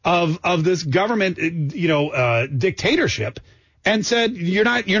face of this government, dictatorship, and said, you're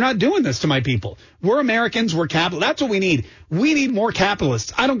not doing this to my people. We're Americans. We're capital. That's what we need. We need more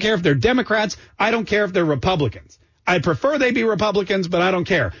capitalists. I don't care if they're Democrats. I don't care if they're Republicans. I prefer they be Republicans, but I don't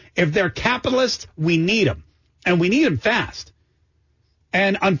care. If they're capitalists, we need them. And we need them fast.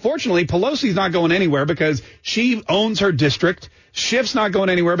 And unfortunately, Pelosi's not going anywhere because she owns her district. Schiff's not going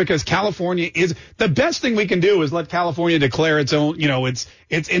anywhere because California is the best thing we can do is let California declare its own,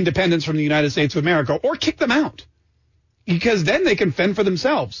 its independence from the United States of America, or kick them out. Because then they can fend for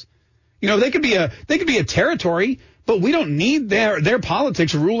themselves. They could be a territory, but we don't need their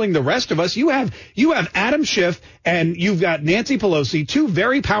politics ruling the rest of us. You have Adam Schiff and you've got Nancy Pelosi, two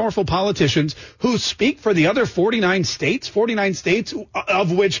very powerful politicians who speak for the other 49 states,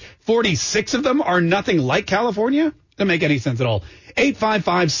 of which 46 of them are nothing like California. Doesn't make any sense at all.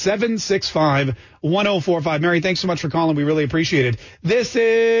 855-765-1045. Mary, thanks so much for calling. We really appreciate it. This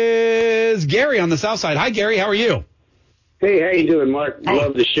is Gary on the South Side. Hi, Gary. How are you? Hey, how you doing, Mark?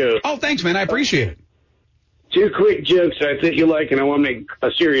 Love the show. Oh, thanks, man. I appreciate it. Two quick jokes I think you like, and I want to make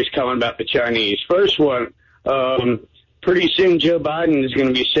a serious comment about the Chinese. First one, pretty soon Joe Biden is going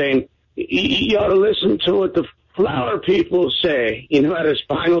to be saying, you ought to listen to what the flower people say. You know how to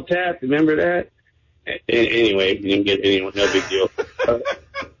Spinal Tap? Remember that? Anyway, you didn't get anyone. No big deal.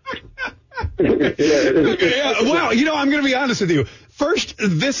 Wow, I'm going to be honest with you. First,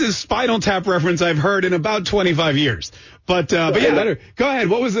 this is Spinal Tap reference I've heard in about 25 years. But yeah, go ahead.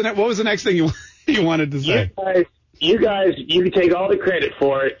 What was the next thing you wanted to say? You guys, you can take all the credit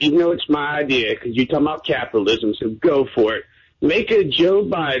for it, even though it's my idea, because you're talking about capitalism, so go for it. Make a Joe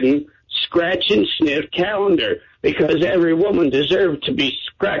Biden scratch and sniff calendar, because every woman deserves to be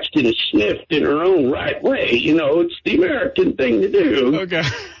scratched and sniffed in her own right way. It's the American thing to do. Okay.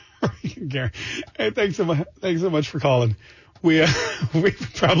 Gary, hey, thanks so much for calling. We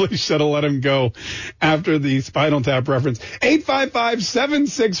probably should have let him go after the Spinal Tap reference.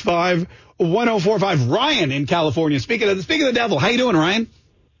 855-765-1045. Ryan in California. Speaking of the devil, how you doing, Ryan?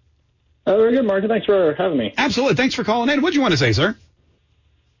 Very good, Mark. Thanks for having me. Absolutely. Thanks for calling in. What do you want to say, sir?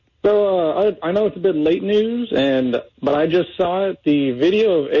 So I know it's a bit late news, but I just saw it. The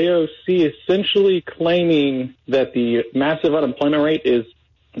video of AOC essentially claiming that the massive unemployment rate is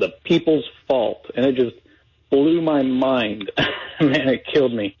the people's fault, and it just blew my mind. Man, it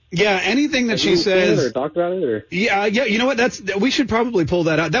killed me. Yeah, anything that she says. Or talked about it, or? Yeah. You know what? We should probably pull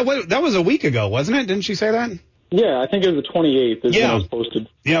that out. That was a week ago, wasn't it? Didn't she say that? Yeah, I think it was the 28th is when it was posted.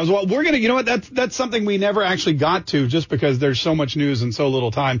 Yeah, well, we're going to, you know what, that's something we never actually got to just because there's so much news and so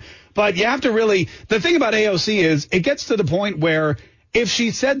little time. But you have to really, the thing about AOC is it gets to the point where if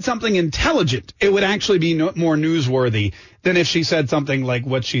she said something intelligent, it would actually be more newsworthy than if she said something like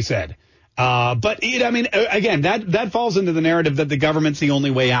what she said. But again, that falls into the narrative that the government's the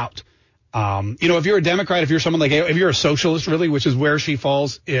only way out. If you're a Democrat, if you're someone like, if you're a socialist, really, which is where she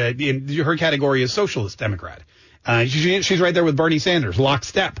falls in her category is socialist Democrat. She's right there with Bernie Sanders,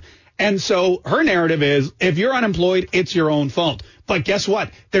 lockstep. And so her narrative is, if you're unemployed, it's your own fault. But guess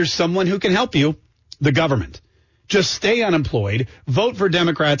what? There's someone who can help you, the government. Just stay unemployed, vote for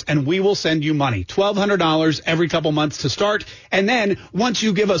Democrats, and we will send you money. $1,200 every couple months to start. And then once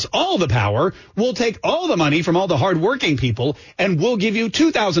you give us all the power, we'll take all the money from all the hardworking people, and we'll give you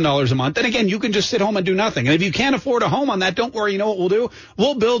 $2,000 a month. And again, you can just sit home and do nothing. And if you can't afford a home on that, don't worry. You know what we'll do?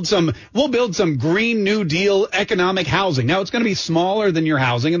 We'll build some Green New Deal economic housing. Now, it's going to be smaller than your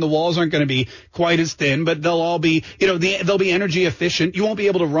housing, and the walls aren't going to be quite as thin, but they'll all be, they'll be energy efficient. You won't be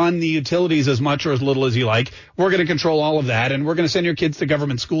able to run the utilities as much or as little as you like. We're going to control all of that, and we're going to send your kids to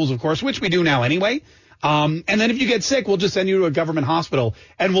government schools, of course, which we do now anyway. And then if you get sick, we'll just send you to a government hospital,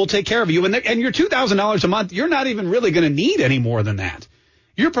 and we'll take care of you. And your $2,000 a month, you're not even really going to need any more than that.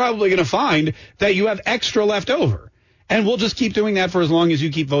 You're probably going to find that you have extra left over, and we'll just keep doing that for as long as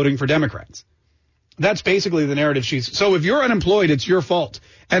you keep voting for Democrats. That's basically the narrative so if you're unemployed, it's your fault,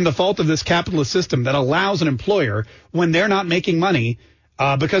 and the fault of this capitalist system that allows an employer, when they're not making money,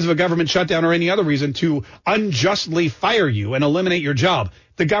 because of a government shutdown or any other reason, to unjustly fire you and eliminate your job.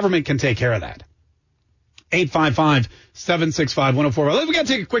 The government can take care of that. 855-765-1045. We got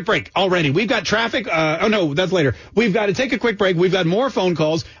to take a quick break already. We've got traffic. Oh, no, that's later. We've got to take a quick break. We've got more phone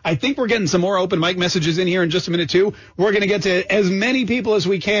calls. I think we're getting some more open mic messages in here in just a minute, too. We're going to get to as many people as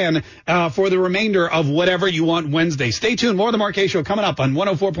we can for the remainder of Whatever You Want Wednesday. Stay tuned. More of the Mark Kaye Show coming up on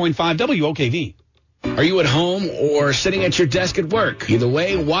 104.5 WOKV. Are you at home or sitting at your desk at work? Either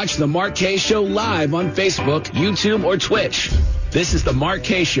way, watch The Mark Kaye Show live on Facebook, YouTube, or Twitch. This is The Mark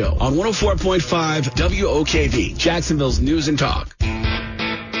Kaye Show on 104.5 WOKV, Jacksonville's News and Talk.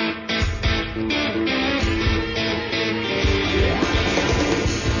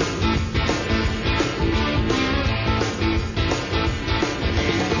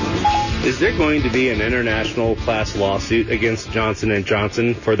 Is there going to be an international class lawsuit against Johnson &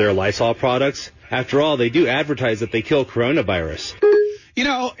 Johnson for their Lysol products? After all, they do advertise that they kill coronavirus.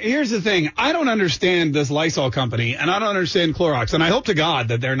 Here's the thing. I don't understand this Lysol company, and I don't understand Clorox, and I hope to God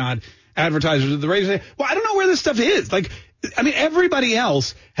that they're not advertisers of the radio. Well, I don't know where this stuff is. Like, I mean, everybody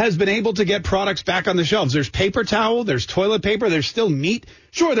else has been able to get products back on the shelves. There's paper towel, there's toilet paper, there's still meat.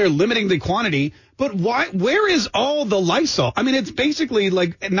 Sure, they're limiting the quantity, but why? Where is all the Lysol? I mean, it's basically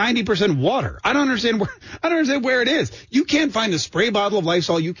like 90% water. I don't understand where it is. You can't find a spray bottle of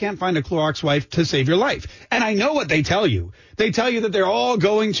Lysol. You can't find a Clorox wipe to save your life. And I know what they tell you. They tell you that they're all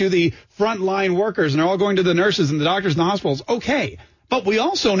going to the frontline workers and they're all going to the nurses and the doctors and the hospitals. Okay, but we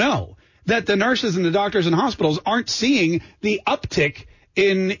also know that the nurses and the doctors and hospitals aren't seeing the uptick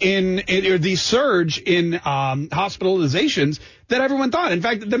in or the surge in hospitalizations that everyone thought. In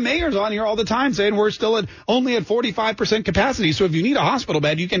fact, the mayor's on here all the time saying we're still only at 45% capacity. So if you need a hospital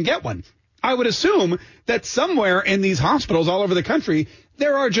bed, you can get one. I would assume that somewhere in these hospitals all over the country,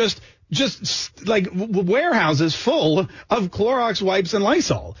 there are just like warehouses full of Clorox wipes and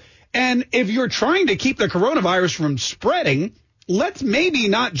Lysol. And if you're trying to keep the coronavirus from spreading, let's maybe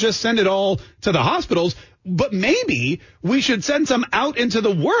not just send it all to the hospitals, but maybe we should send some out into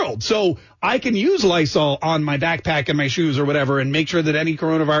the world so I can use Lysol on my backpack and my shoes or whatever and make sure that any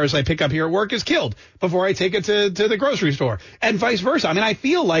coronavirus I pick up here at work is killed before I take it to the grocery store and vice versa. I mean, I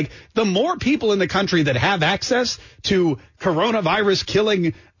feel like the more people in the country that have access to coronavirus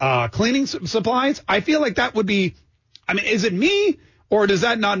killing cleaning supplies, I feel like that would be, I mean, is it me or does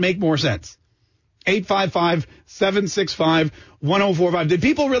that not make more sense? 855-765-1045. Did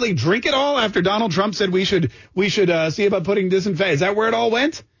people really drink it all after Donald Trump said we should see about putting disinfectant? Is that where it all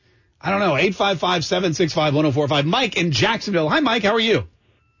went? I don't know. 855-765-1045. Mike in Jacksonville. Hi, Mike. How are you?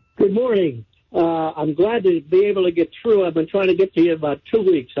 Good morning. I'm glad to be able to get through. I've been trying to get to you about 2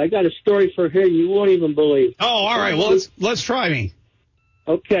 weeks. I got a story for here you won't even believe. Oh, all right. Well, let's try me.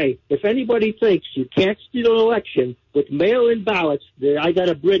 Okay. If anybody thinks you can't steal an election with mail-in ballots, I got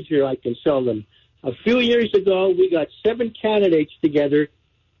a bridge here I can sell them. A few years ago, we got 7 candidates together,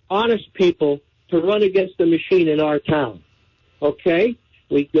 honest people, to run against the machine in our town. Okay?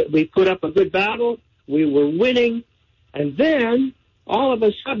 We put up a good battle. We were winning. And then, all of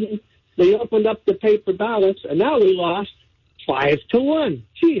a sudden, they opened up the paper ballots, and now we lost 5-1.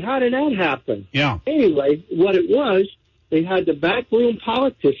 Gee, how did that happen? Yeah. Anyway, what it was, they had the backroom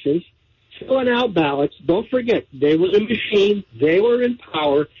politicians filling out ballots. Don't forget, they were the machine. They were in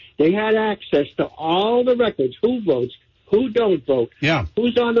power. They had access to all the records, who votes, who don't vote,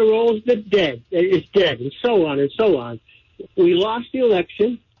 who's on the rolls is dead, and so on and so on. We lost the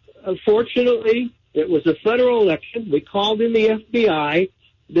election. Unfortunately, it was a federal election. We called in the FBI.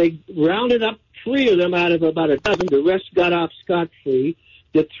 They rounded up 3 of them out of about a dozen. The rest got off scot-free.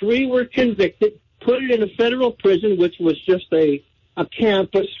 The 3 were convicted, put it in a federal prison, which was just a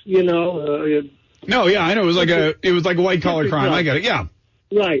campus, you know. No, yeah, I know. It was like a white-collar crime. I get it, yeah.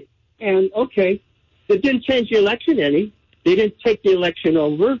 Right. And, okay, it didn't change the election any. They didn't take the election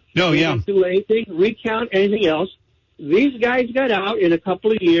over. No, they didn't do anything, recount anything else. These guys got out in a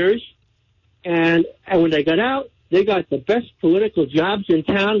couple of years, and when they got out, they got the best political jobs in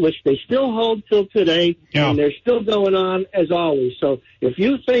town, which they still hold till today, and they're still going on as always. So if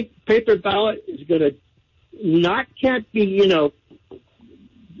you think paper ballot is going to can't be, you know,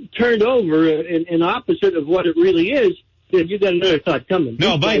 turned over in opposite of what it really is, you got another thought coming.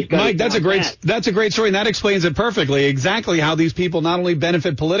 No, Mike, that's a great story, and that explains it perfectly. Exactly how these people not only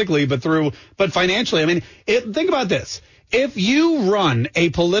benefit politically, but financially. I mean, think about this. If you run a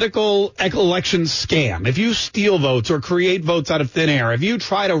political election scam, if you steal votes or create votes out of thin air, if you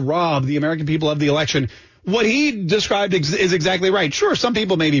try to rob the American people of the election, what he described is exactly right. Sure, some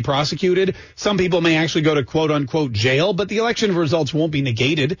people may be prosecuted. Some people may actually go to quote-unquote jail, but the election results won't be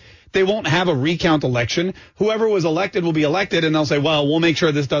negated. They won't have a recount election. Whoever was elected will be elected, and they'll say, well, we'll make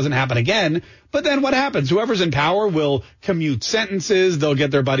sure this doesn't happen again. But then what happens? Whoever's in power will commute sentences. They'll get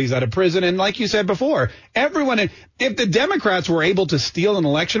their buddies out of prison. And like you said before, if the Democrats were able to steal an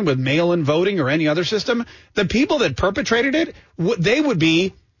election with mail-in voting or any other system, the people that perpetrated it, they would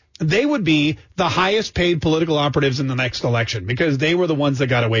be the highest paid political operatives in the next election because they were the ones that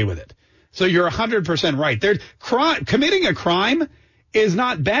got away with it. So you're 100% right. Committing a crime is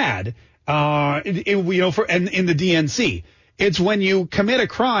not bad, in the DNC. It's when you commit a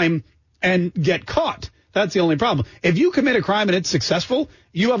crime and get caught. That's the only problem. If you commit a crime and it's successful,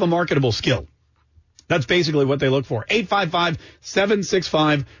 you have a marketable skill. That's basically what they look for.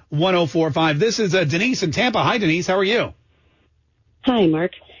 855-765-1045. This is Denise in Tampa. Hi, Denise. How are you? Hi,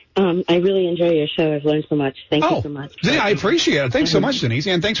 Mark. I really enjoy your show. I've learned so much. Thank you so much. I appreciate it. Thanks so much, Denise,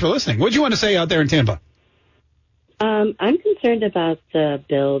 and thanks for listening. What do you want to say out there in Tampa? I'm concerned about the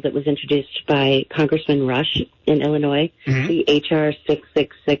bill that was introduced by Congressman Rush in Illinois, the HR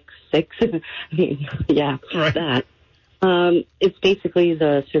 6666. I mean, that. It's basically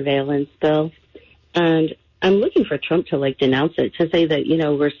the surveillance bill. And I'm looking for Trump to denounce it, to say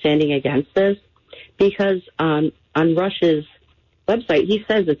that, we're standing against this, because on Rush's website, he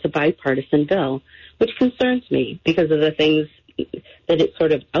says it's a bipartisan bill, which concerns me because of the things that it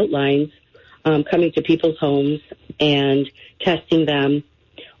sort of outlines, coming to people's homes and testing them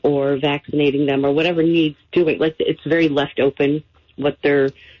or vaccinating them or whatever needs doing. It's very left open what their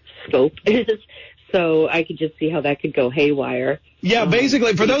scope is. So I could just see how that could go haywire. Yeah,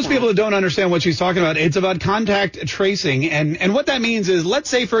 basically, for those people that don't understand what she's talking about, it's about contact tracing. And what that means is, let's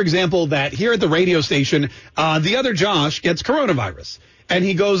say, for example, that here at the radio station, the other Josh gets coronavirus. And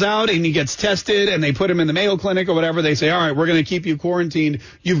he goes out and he gets tested and they put him in the Mayo Clinic or whatever. They say, all right, we're going to keep you quarantined.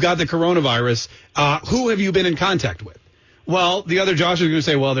 You've got the coronavirus. Who have you been in contact with? Well, the other Josh is going to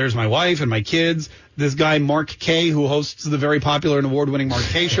say, well, there's my wife and my kids. This guy, Mark Kaye, who hosts the very popular and award-winning Mark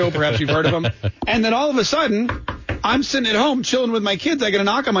Kaye show. Perhaps you've heard of him. And then all of a sudden, I'm sitting at home chilling with my kids. I get a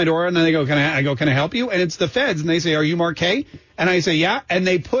knock on my door, and then they go, can I help you? And it's the feds, and they say, are you Mark Kaye? And I say, yeah. And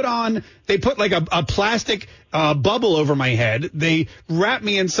they put like a plastic bubble over my head. They wrap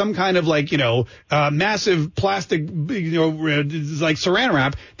me in some kind of massive plastic, like saran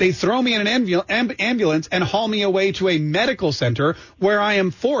wrap. They throw me in an ambulance and haul me away to a medical center where I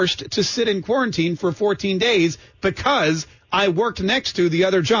am forced to sit in quarantine for 14 days because I worked next to the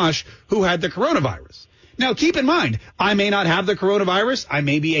other Josh who had the coronavirus. Now, keep in mind, I may not have the coronavirus. I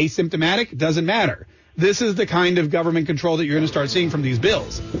may be asymptomatic. Doesn't matter. This is the kind of government control that you're going to start seeing from these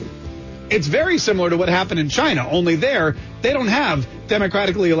bills. It's very similar to what happened in China, only there, they don't have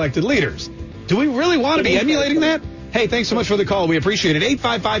democratically elected leaders. Do we really want to be emulating that? Hey, thanks so much for the call. We appreciate it.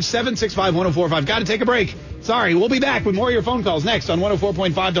 855-765-1045. Got to take a break. Sorry, we'll be back with more of your phone calls next on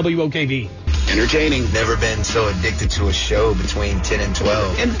 104.5 WOKV. Entertaining. Never been so addicted to a show between 10 and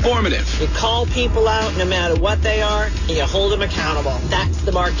 12. Informative. You call people out no matter what they are, and you hold them accountable. That's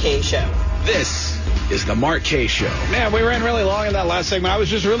the Mark Kaye Show. This is the Mark Kaye Show. Man, we ran really long in that last segment. I was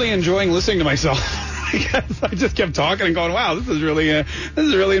just really enjoying listening to myself. I just kept talking and going, wow, this is really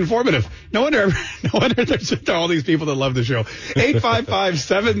informative. No wonder there's all these people that love the show.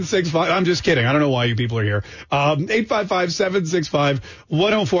 855-765. I'm just kidding. I don't know why you people are here.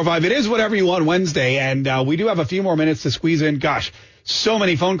 855-765-1045. It is Whatever You Want Wednesday, and we do have a few more minutes to squeeze in. Gosh, so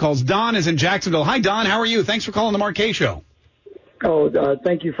many phone calls. Don is in Jacksonville. Hi, Don. How are you? Thanks for calling the Mark Kaye Show. Oh,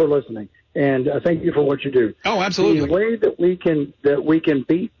 thank you for listening. And thank you for what you do. Oh, absolutely. The way that we can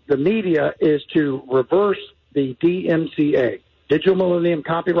beat the media is to reverse the DMCA, Digital Millennium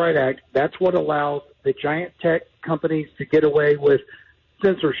Copyright Act. That's what allows the giant tech companies to get away with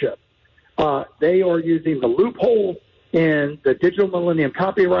censorship. They are using the loophole in the Digital Millennium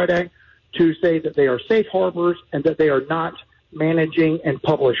Copyright Act to say that they are safe harbors and that they are not managing and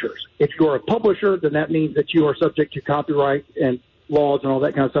publishers. If you're a publisher, then that means that you are subject to copyright and laws and all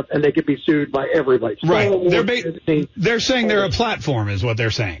that kind of stuff, and they could be sued by everybody. Right. They're saying they're a platform is what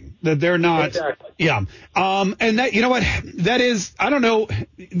they're saying. That they're not. Exactly. Yeah. And that, you know what, that is, I don't know,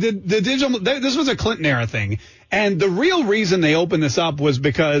 the digital, this was a Clinton era thing. And the real reason they opened this up was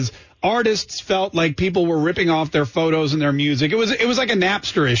because artists felt like people were ripping off their photos and their music. It was like a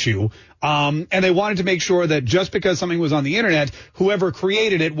Napster issue. And they wanted to make sure that just because something was on the internet, whoever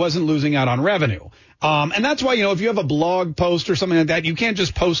created it wasn't losing out on revenue. And that's why, if you have a blog post or something like that, you can't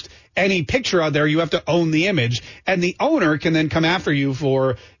just post any picture out there. You have to own the image, and the owner can then come after you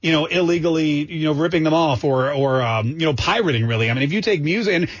for, illegally, ripping them off or pirating, really. I mean, if you take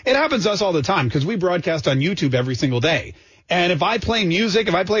music, and it happens to us all the time because we broadcast on YouTube every single day. And if I play music,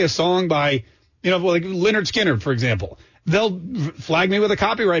 if I play a song by, like Lynyrd Skynyrd, for example, they'll flag me with a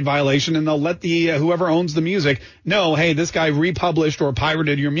copyright violation, and they'll let the whoever owns the music know, hey, this guy republished or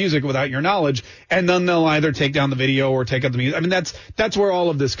pirated your music without your knowledge, and then they'll either take down the video or take up the music. I mean, that's where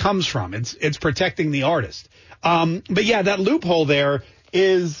all of this comes from. It's protecting the artist. But yeah, that loophole there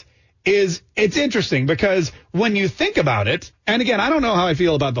is it's interesting because when you think about it, and again, I don't know how I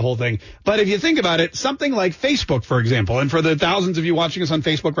feel about the whole thing, but if you think about it, something like Facebook, for example, and for the thousands of you watching us on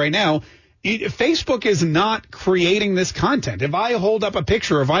Facebook right now, Facebook is not creating this content. If I hold up a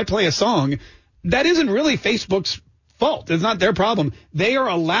picture, if I play a song, that isn't really Facebook's fault. It's not their problem. They are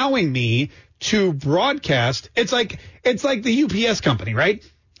allowing me to broadcast. It's like the UPS company, right?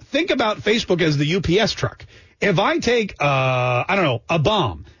 Think about Facebook as the UPS truck. If I take, a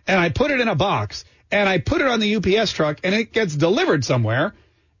bomb and I put it in a box and I put it on the UPS truck and it gets delivered somewhere,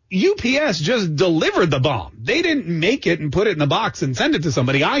 UPS just delivered the bomb. They didn't make it and put it in the box and send it to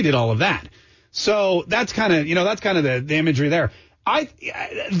somebody. I did all of that. So that's kind of, the imagery there.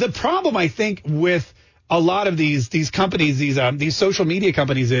 The problem, I think, with a lot of these companies, these social media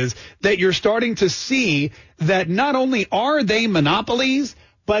companies, is that you're starting to see that not only are they monopolies,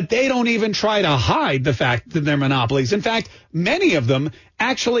 but they don't even try to hide the fact that they're monopolies. In fact, many of them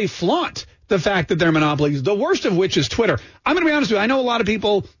actually flaunt the fact that they're monopolies, the worst of which is Twitter. I'm going to be honest with you. I know a lot of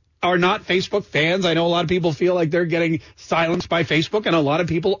people are not Facebook fans. I know a lot of people feel like they're getting silenced by Facebook, and a lot of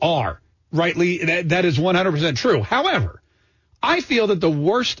people are. Rightly, that is 100% true. However, I feel that the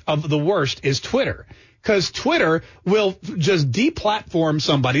worst of the worst is Twitter, because Twitter will just deplatform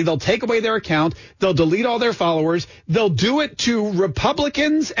somebody. They'll take away their account. They'll delete all their followers. They'll do it to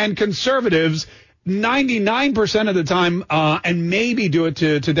Republicans and conservatives 99% of the time, and maybe do it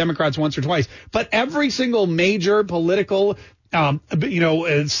to Democrats once or twice. But every single major political,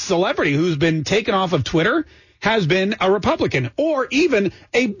 celebrity who's been taken off of Twitter has been a Republican, or even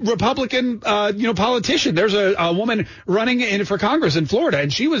a Republican, politician. There's a woman running for Congress in Florida,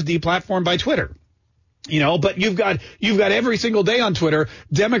 and she was deplatformed by Twitter. But you've got every single day on Twitter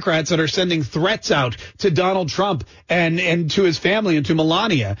Democrats that are sending threats out to Donald Trump and to his family and to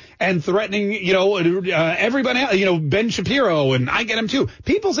Melania, and threatening, everybody else, Ben Shapiro, and I get him too.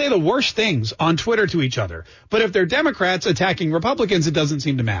 People say the worst things on Twitter to each other. But if they're Democrats attacking Republicans, it doesn't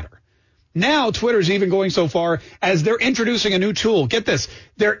seem to matter. Now Twitter's even going so far as they're introducing a new tool. Get this.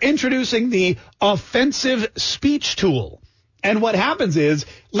 They're introducing the offensive speech tool. And what happens is,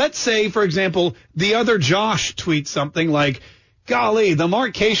 let's say, for example, the other Josh tweets something like, golly, the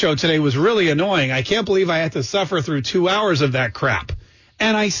Mark Kaye show today was really annoying. I can't believe I had to suffer through 2 hours of that crap.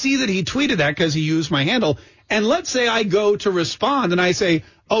 And I see that he tweeted that because he used my handle. And let's say I go to respond and I say,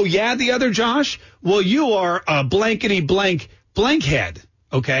 oh, yeah, the other Josh? Well, you are a blankety blank blankhead.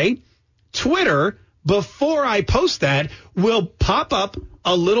 Okay? Twitter, before I post that, will pop up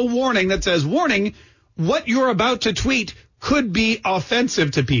a little warning that says, warning, what you're about to tweet could be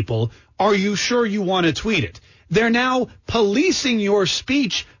offensive to people. Are you sure you want to tweet it? They're now policing your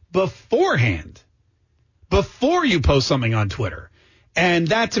speech beforehand, before you post something on Twitter. And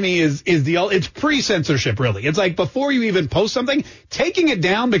that to me it's pre-censorship, really. It's like before you even post something, taking it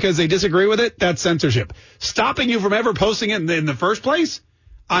down because they disagree with it, that's censorship. Stopping you from ever posting it in the first place,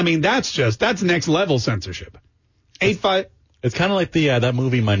 I mean, that's next level censorship. It's kind of like that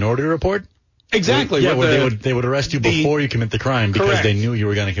movie Minority Report. Exactly. Yeah, where they would arrest you before you commit the crime because correct. They knew you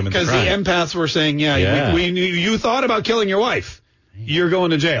were going to commit the crime. Because the empaths were saying, we knew you thought about killing your wife. You're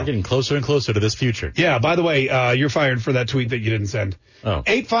going to jail. We're getting closer and closer to this future. Yeah, by the way, you're fired for that tweet that you didn't send. Oh.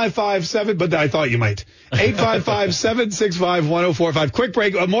 855-7, but I thought you might. 855-765-1045. Quick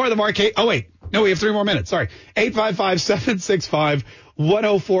break. More of the Mark Kaye. Oh, wait. No, we have 3 more minutes. Sorry.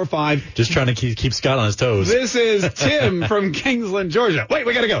 855-765-1045. Just trying to keep Scott on his toes. This is Tim from Kingsland, Georgia. Wait,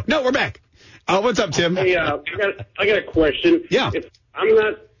 we got to go. No, we're back. What's up, Tim? Hey, I got a question. Yeah. If I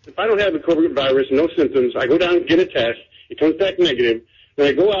don't have the COVID virus, no symptoms, I go down and get a test. It comes back negative. Then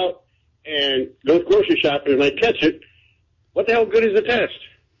I go out and go grocery shopping and I catch it. What the hell good is the test?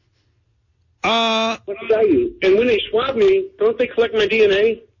 What value? And when they swab me, don't they collect my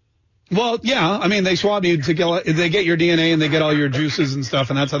DNA? Well, yeah. I mean, they swab you they get your DNA and they get all your juices and stuff,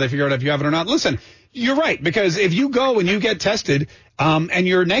 and that's how they figure out if you have it or not. Listen, you're right, because if you go and you get tested, and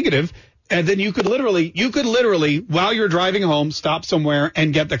you're negative, and then you could literally, while you're driving home, stop somewhere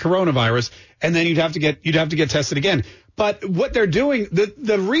and get the coronavirus, and then you'd have to get tested again. But what they're doing,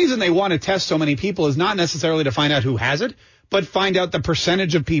 the reason they want to test so many people is not necessarily to find out who has it, but find out the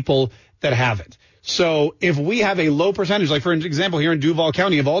percentage of people that have it. So if we have a low percentage, like for example, here in Duval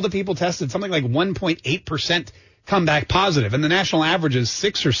County, of all the people tested, something like 1.8% come back positive, and the national average is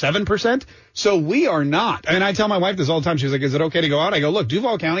 6 or 7%. So we are not. And I tell my wife this all the time. She's like, is it okay to go out? I go, look,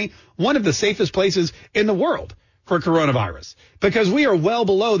 Duval County, one of the safest places in the world for coronavirus, because we are well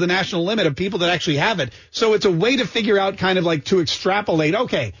below the national limit of people that actually have it. So it's a way to figure out, kind of like to extrapolate,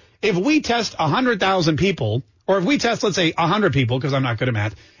 okay, if we test 100,000 people, or if we test, let's say 100 people, because I'm not good at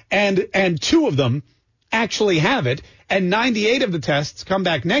math, and 2 of them actually have it, and 98 of the tests come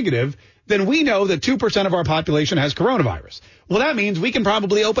back negative, then we know that 2% of our population has coronavirus. Well, that means we can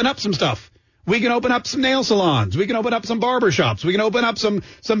probably open up some stuff. We can open up some nail salons. We can open up some barber shops. We can open up some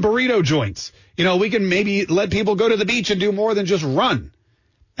burrito joints. We can maybe let people go to the beach and do more than just run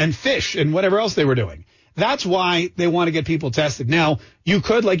and fish and whatever else they were doing. That's why they want to get people tested. Now, you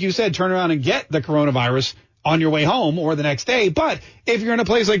could, like you said, turn around and get the coronavirus on your way home or the next day. But if you're in a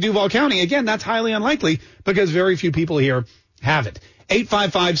place like Duval County, again, that's highly unlikely because very few people here have it.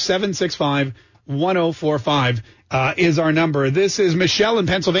 855-765-1045 is our number. This is Michelle in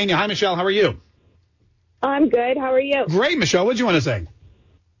Pennsylvania. Hi, Michelle. How are you? I'm good. How are you? Great, Michelle. What do you want to say?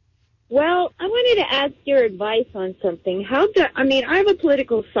 Well, I wanted to ask your advice on something. I have a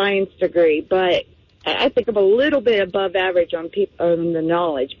political science degree, but I think I'm a little bit above average on the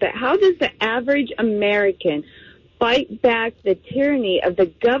knowledge. But how does the average American fight back the tyranny of the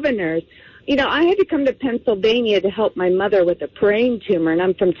governors. You know, I had to come to Pennsylvania to help my mother with a brain tumor, and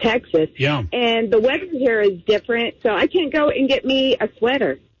I'm from Texas. Yeah. And the weather here is different, so I can't go and get me a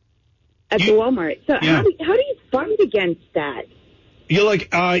sweater at the Walmart. So how do you fight against that? You're like,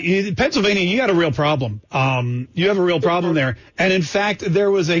 Pennsylvania, you got a real problem. You have a real problem there. And in fact, there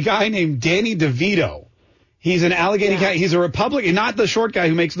was a guy named Danny DeVito. He's an Allegheny County. He's a Republican, not the short guy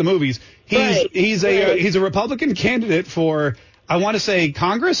who makes the movies. He's a Republican candidate for, I want to say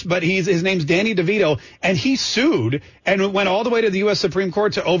Congress, but his name's Danny DeVito, and he sued and went all the way to the U.S. Supreme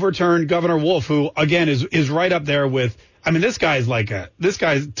Court to overturn Governor Wolf, who again is right up there with. I mean, this guy's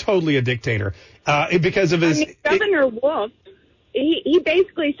totally a dictator because of his. Governor Wolf. He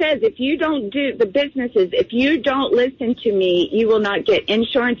basically says if you don't do the businesses, if you don't listen to me, you will not get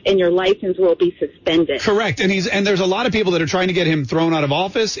insurance and your license will be suspended. Correct. And there's a lot of people that are trying to get him thrown out of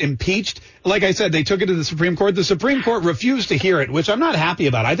office, impeached. Like I said, they took it to the Supreme Court. The Supreme Court refused to hear it, which I'm not happy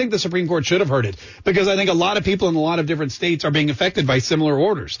about. I think the Supreme Court should have heard it because I think a lot of people in a lot of different states are being affected by similar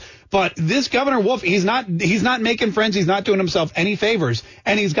orders. But this Governor Wolf, he's not making friends. He's not doing himself any favors.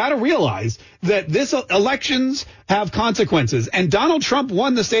 And he's got to realize that this elections have consequences. And Donald Trump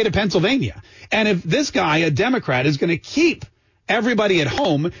won the state of Pennsylvania. And if this guy, a Democrat, is going to keep everybody at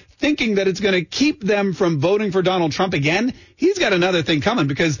home thinking that it's going to keep them from voting for Donald Trump again, he's got another thing coming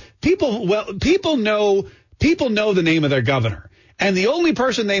because people know the name of their governor. And the only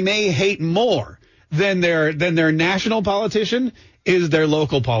person they may hate more than their national politician is their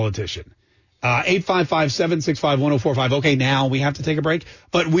local politician. 855-765-1045. Okay, now we have to take a break,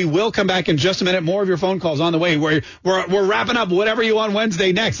 but we will come back in just a minute. More of your phone calls on the way. We're wrapping up Whatever You Want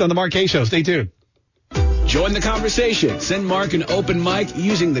Wednesday next on the Mark Kaye Show. Stay tuned. Join the conversation. Send Mark an open mic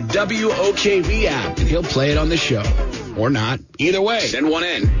using the WOKV app, and he'll play it on the show. Or not. Either way, send one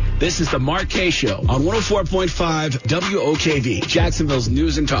in. This is the Mark Kaye Show on 104.5 WOKV, Jacksonville's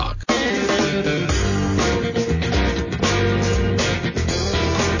News and Talk.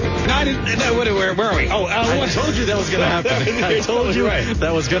 Where are we? I told you that was going to happen. I told you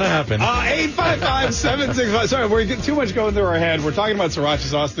that was going to happen. 855-765. Sorry, we're getting too much going through our head. We're talking about sriracha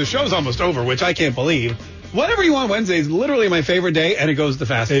sauce. The show's almost over, which I can't believe. Whatever You Want Wednesday is literally my favorite day, and it goes the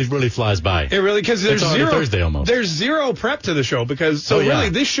fastest. It really flies by. It really, because there's Thursday almost. There's zero prep to the show because really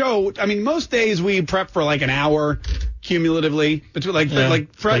this show. I mean, most days we prep for like an hour cumulatively between Josh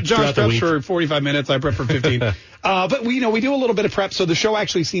preps for 45 minutes. I prep for 15. But we do a little bit of prep, so the show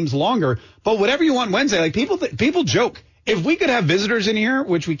actually seems longer. But Whatever You Want Wednesday, like people joke. If we could have visitors in here,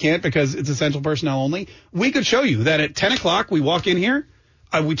 which we can't because it's essential personnel only, we could show you that at 10 o'clock we walk in here,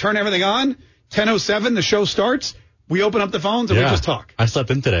 we turn everything on. 10:07, the show starts. We open up the phones and we just talk. I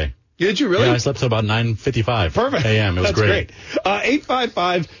slept in today. Did you really? Yeah, I slept till about 9:55. Perfect. a.m. It was great.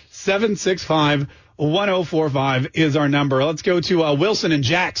 855-765-1045 is our number. Let's go to Wilson and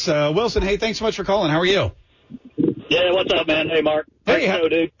Jax. Wilson, hey, thanks so much for calling. How are you? Yeah, what's up, man? Hey, Mark. Hey,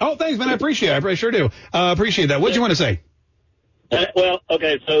 dude. Oh, thanks, man. I appreciate it. I sure do. Appreciate that. What do you want to say? Well,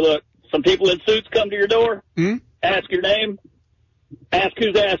 okay, so look, some people in suits come to your door, ask your name, ask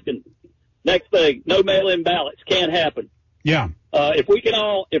who's asking. Next thing, no mail-in ballots. Can't happen. Yeah. If we can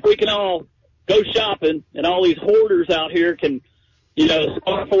all go shopping and all these hoarders out here can,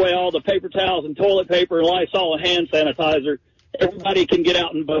 scarf away all the paper towels and toilet paper and Lysol and hand sanitizer, everybody can get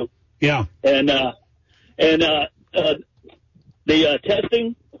out and vote. Yeah. And the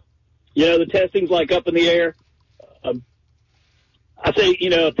testing, the testing's like up in the air. I say,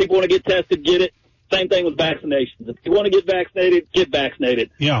 if people want to get tested, get it. Same thing with vaccinations. If you want to get vaccinated.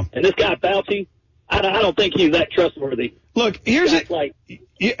 Yeah. And this guy Fauci, I don't think he's that trustworthy. Look, here's it.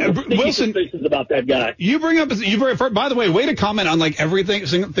 Wilson, about that guy. You bring up. By the way, way to comment on like everything,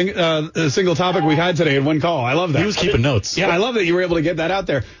 single topic we had today in one call. I love that. He was keeping notes. Yeah, I love that you were able to get that out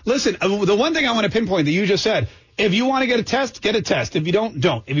there. Listen, the one thing I want to pinpoint that you just said: if you want to get a test, get a test. If you don't.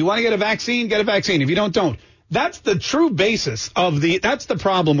 If you want to get a vaccine, get a vaccine. If you don't. That's the true basis of that's the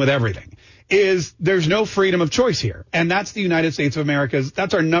problem with everything. Is there's no freedom of choice here. And that's the United States of America's,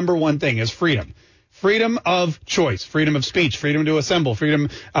 that's our number one thing is freedom. Freedom of choice, freedom of speech, freedom to assemble, freedom,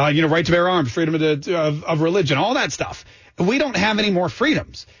 right to bear arms, freedom of religion, all that stuff. We don't have any more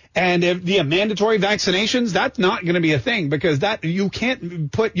freedoms. And if the mandatory vaccinations, that's not going to be a thing because you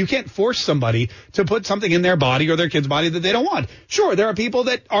can't force somebody to put something in their body or their kid's body that they don't want. Sure, there are people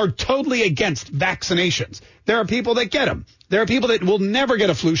that are totally against vaccinations. There are people that get them. There are people that will never get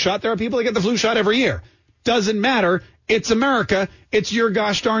a flu shot. There are people that get the flu shot every year. Doesn't matter. It's America. It's your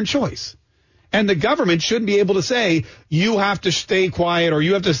gosh darn choice. And the government shouldn't be able to say, you have to stay quiet or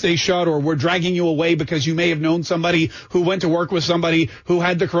you have to stay shut or we're dragging you away because you may have known somebody who went to work with somebody who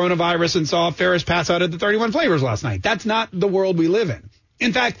had the coronavirus and saw Ferris pass out at the 31 Flavors last night. That's not the world we live in.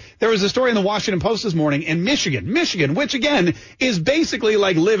 In fact, there was a story in the Washington Post this morning in Michigan, which again is basically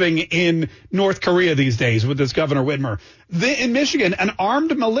like living in North Korea these days with this Governor Whitmer. In Michigan, an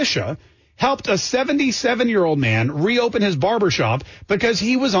armed militia helped a 77-year-old man reopen his barbershop because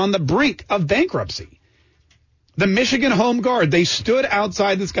he was on the brink of bankruptcy. The Michigan Home Guard, they stood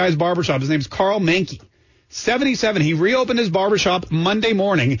outside this guy's barbershop. His name's Carl Mankey. 77. He reopened his barbershop Monday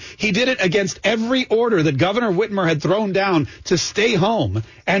morning. He did it against every order that Governor Whitmer had thrown down to stay home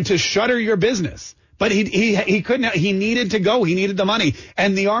and to shutter your business. But he couldn't. He needed to go. He needed the money.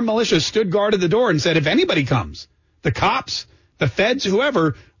 And the armed militia stood guard at the door and said, if anybody comes, the cops, the feds,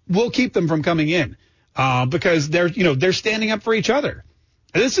 whoever, we'll keep them from coming in because they're standing up for each other.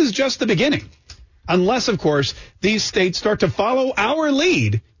 This is just the beginning. Unless, of course, these states start to follow our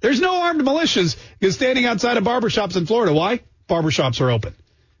lead. There's no armed militias standing outside of barbershops in Florida. Why? Barbershops are open.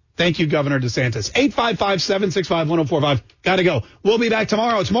 Thank you, Governor DeSantis. 855-765-1045. Got to go. We'll be back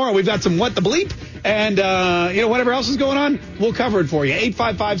tomorrow. Tomorrow we've got some What the Bleep and, whatever else is going on, we'll cover it for you.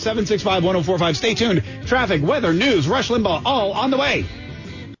 855-765-1045. Stay tuned. Traffic, weather, news, Rush Limbaugh, all on the way.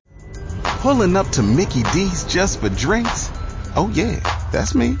 Pulling up to Mickey D's just for drinks? Oh, yeah,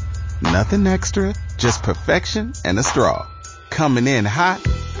 that's me. Nothing extra, just perfection and a straw. Coming in hot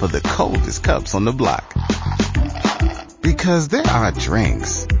for the coldest cups on the block. Because there are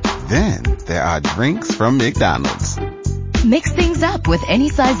drinks. Then there are drinks from McDonald's. Mix things up with any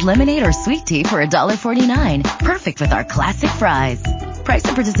size lemonade or sweet tea for $1.49. Perfect with our classic fries. Price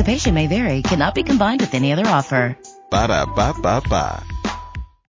and participation may vary. Cannot be combined with any other offer. Ba-da-ba-ba-ba.